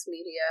Ex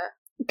Media.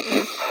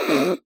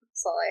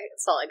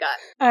 That's all I got.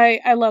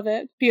 I love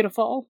it.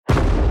 Beautiful.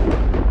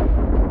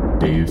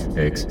 Dave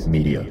X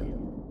Media.